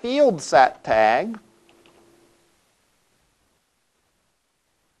put a field set tag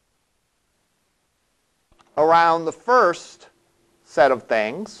around the first set of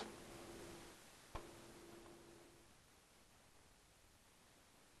things.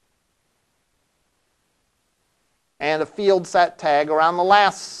 And a field set tag around the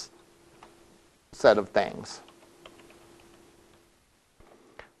last set of things.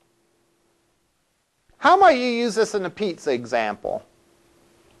 How might you use this in the pizza example?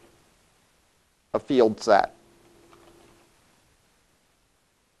 A field set.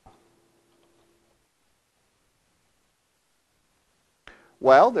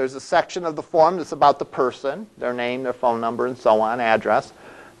 Well, there's a section of the form that's about the person, their name, their phone number, and so on, address.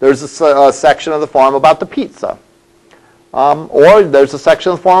 There's a section of the form about the pizza. Or there's a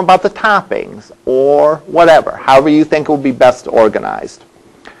section of the form about the toppings, or whatever, however you think it will be best organized.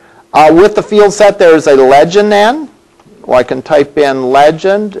 With the field set, there's a legend then. Or I can type in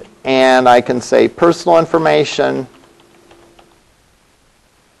legend, and I can say personal information.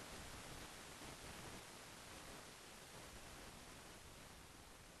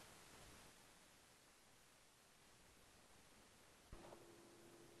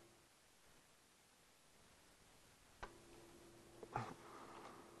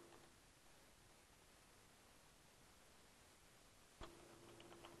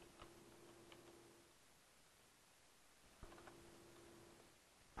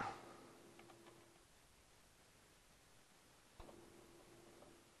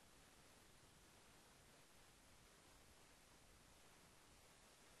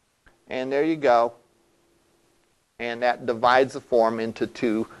 And there you go. And that divides the form into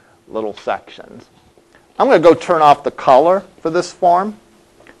two little sections. I'm going to go turn off the color for this form,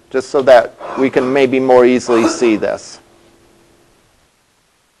 just so that we can maybe more easily see this.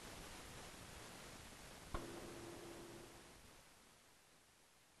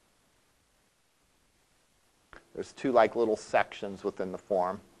 There's two like little sections within the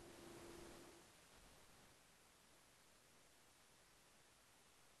form.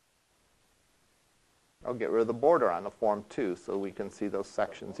 I'll get rid of the border on the form too, so we can see those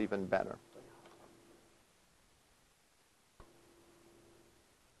sections even better.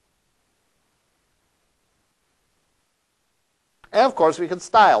 And of course, we can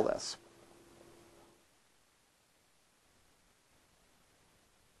style this.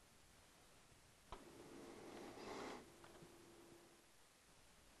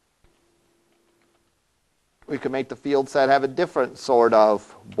 We can make the field set have a different sort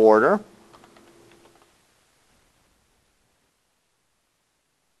of border.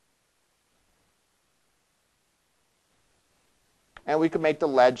 And we can make the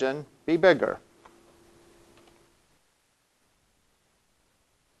legend be bigger.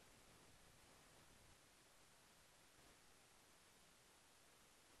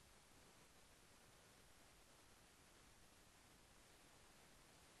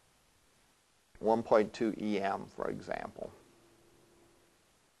 .2 EM, for example.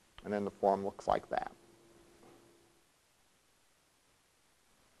 And then the form looks like that.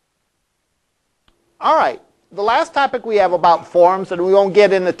 All right. The last topic we have about forms, and we won't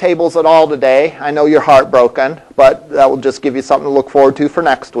get into tables at all today. I know you're heartbroken, but that will just give you something to look forward to for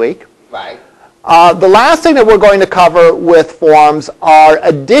next week. Right. The last thing that we're going to cover with forms are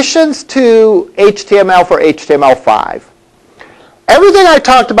additions to HTML for HTML5. Everything I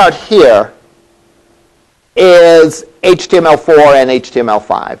talked about here is HTML4 and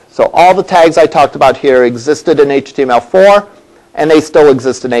HTML5. So all the tags I talked about here existed in HTML4, and they still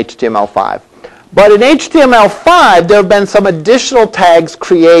exist in HTML5. But in HTML5, there have been some additional tags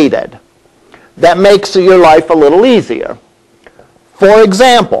created that makes your life a little easier. For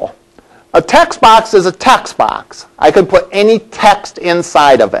example, a text box is a text box. I could put any text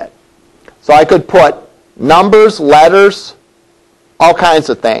inside of it. So I could put numbers, letters, all kinds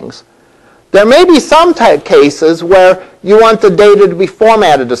of things. There may be some cases where you want the data to be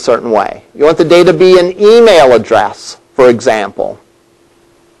formatted a certain way. You want the data to be an email address, for example.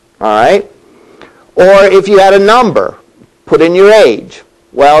 All right? Or if you had a number, put in your age.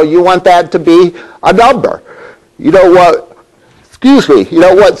 Well, you want that to be a number. You don't want, you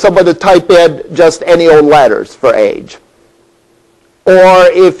don't want someone to type in just any old letters for age. Or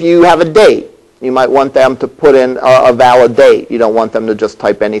if you have a date, you might want them to put in a valid date. You don't want them to just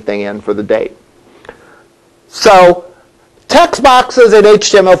type anything in for the date. So text boxes in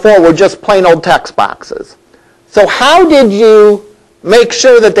HTML4 were just plain old text boxes. So how did you make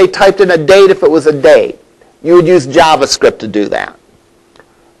sure that they typed in a date if it was a date? You would use JavaScript to do that.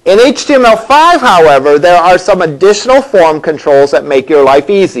 In HTML5, however, there are some additional form controls that make your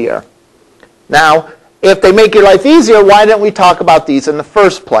life easier. Now, if they make your life easier, why didn't we talk about these in the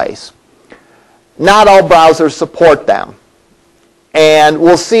first place? Not all browsers support them. And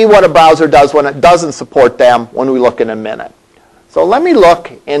we'll see what a browser does when it doesn't support them when we look in a minute. So let me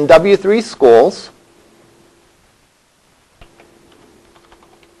look in W3 Schools.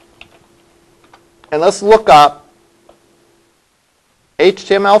 And let's look up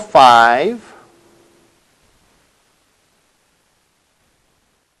HTML5.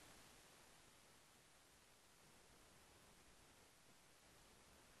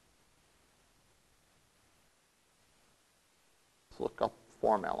 Look up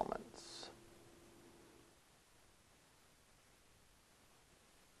form elements.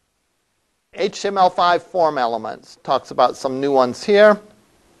 HTML5 form elements talks about some new ones here.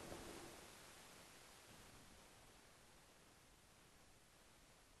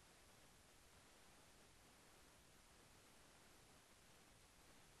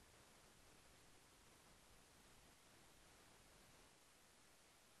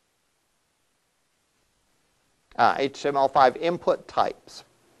 HTML5 input types.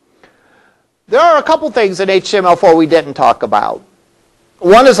 There are a couple things in HTML4 we didn't talk about.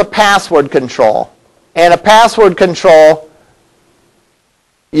 One is a password control. And a password control,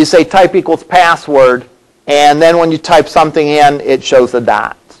 you say type equals password, and then when you type something in, it shows the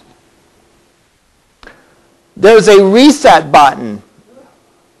dots. There's a reset button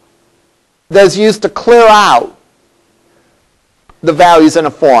that's used to clear out the values in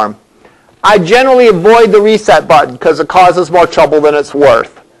a form. I generally avoid the reset button because it causes more trouble than it's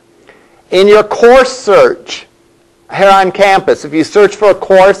worth. In your course search, here on campus, if you search for a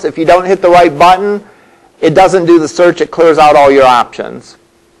course, if you don't hit the right button, it doesn't do the search, it clears out all your options.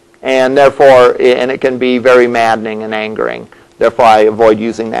 And therefore, and it can be very maddening and angering. Therefore, I avoid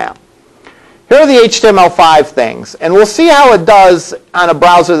using that. Here are the HTML5 things, and we'll see how it does on a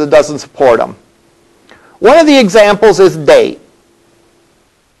browser that doesn't support them. One of the examples is date.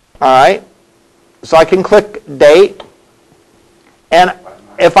 All right? So I can click date, and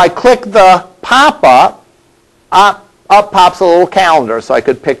if I click the pop-up, up pops a little calendar, so I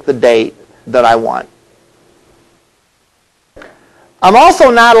could pick the date that I want. I'm also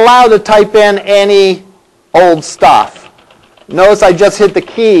not allowed to type in any old stuff. Notice I just hit the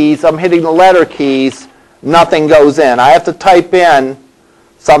keys. I'm hitting the letter keys. Nothing goes in. I have to type in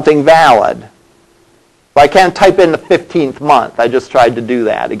something valid. But I can't type in the 15th month. I just tried to do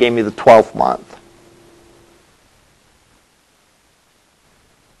that. It gave me the 12th month.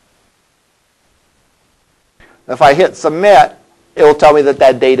 If I hit submit, it will tell me that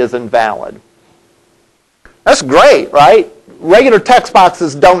that date is invalid. That's great, right? Regular text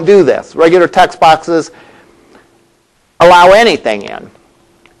boxes don't do this. Regular text boxes allow anything in.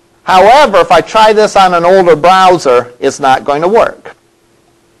 However, if I try this on an older browser, it's not going to work.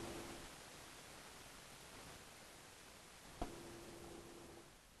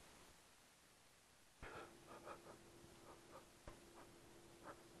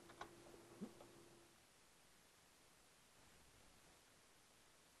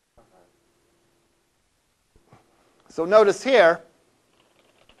 So notice here,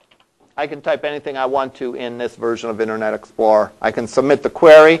 I can type anything I want to in this version of Internet Explorer. I can submit the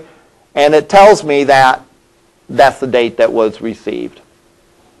query, and it tells me that that's the date that was received.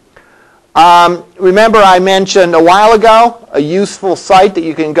 Remember I mentioned a while ago, a useful site that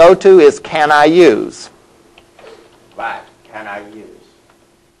you can go to is Can I Use? Right. Can I use?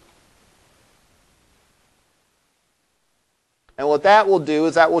 And what that will do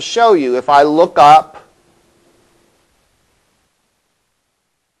is that will show you if I look up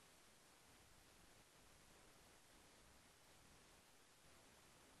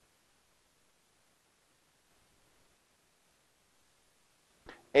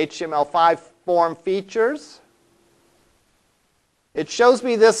HTML5 form features, it shows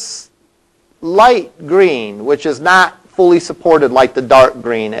me this light green, which is not fully supported like the dark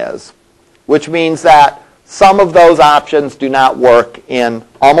green is, which means that some of those options do not work in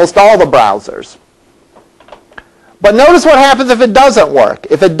almost all the browsers. But notice what happens if it doesn't work.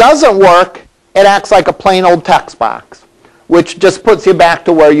 If it doesn't work, it acts like a plain old text box, which just puts you back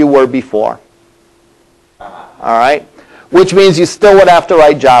to where you were before. All right? Which means you still would have to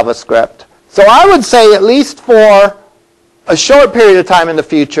write JavaScript. So I would say at least for a short period of time in the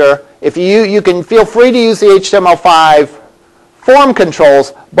future, if you can feel free to use the HTML5 form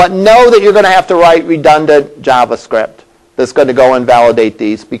controls, but know that you're going to have to write redundant JavaScript that's going to go and validate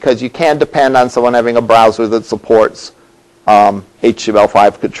these, because you can't depend on someone having a browser that supports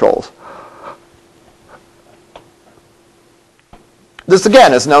HTML5 controls. This,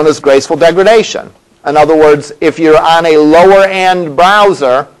 again, is known as graceful degradation. In other words, if you're on a lower-end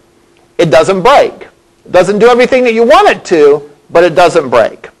browser, it doesn't break. It doesn't do everything that you want it to, but it doesn't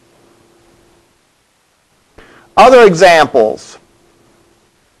break. Other examples.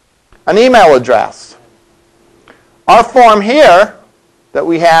 An email address. Our form here that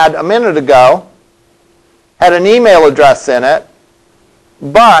we had a minute ago had an email address in it,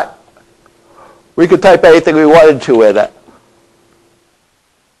 but we could type anything we wanted to with it.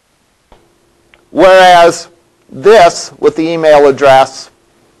 Whereas this, with the email address,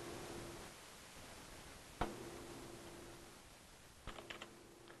 if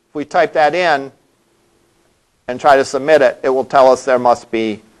we type that in and try to submit it, it will tell us there must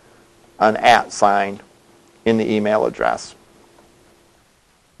be an @ sign in the email address.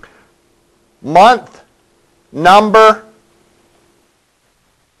 Month, number,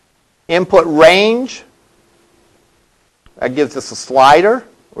 input range. That gives us a slider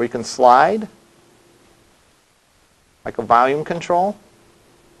where you can slide, like a volume control.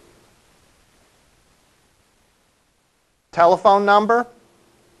 Telephone number,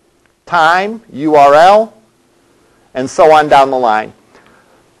 time, URL, and so on down the line.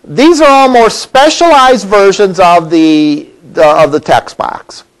 These are all more specialized versions of the text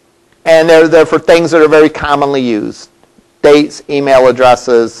box. And they're for things that are very commonly used. Dates, email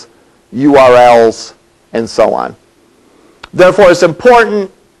addresses, URLs, and so on. Therefore, it's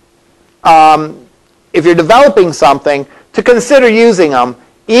important if you're developing something to consider using them,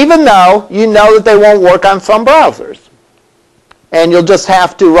 even though you know that they won't work on some browsers. And you'll just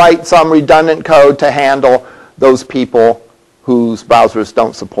have to write some redundant code to handle those people whose browsers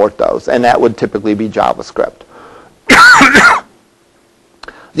don't support those. And that would typically be JavaScript.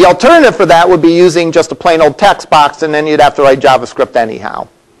 The alternative for that would be using just a plain old text box, and then you'd have to write JavaScript anyhow.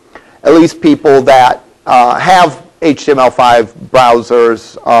 At least people that have HTML5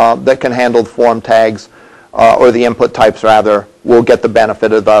 browsers that can handle form tags, or the input types rather, will get the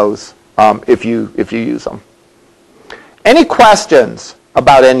benefit of those if you use them. Any questions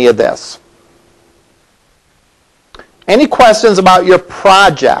about any of this? Any questions about your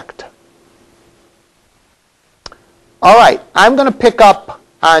project? All right, I'm going to pick up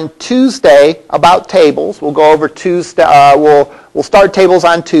on Tuesday about tables. We'll go over Tuesday. We'll start tables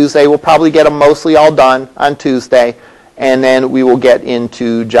on Tuesday. We'll probably get them mostly all done on Tuesday, and then we will get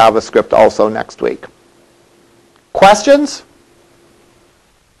into JavaScript also next week. Questions?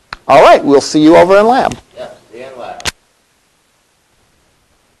 All right, we'll see you over in lab.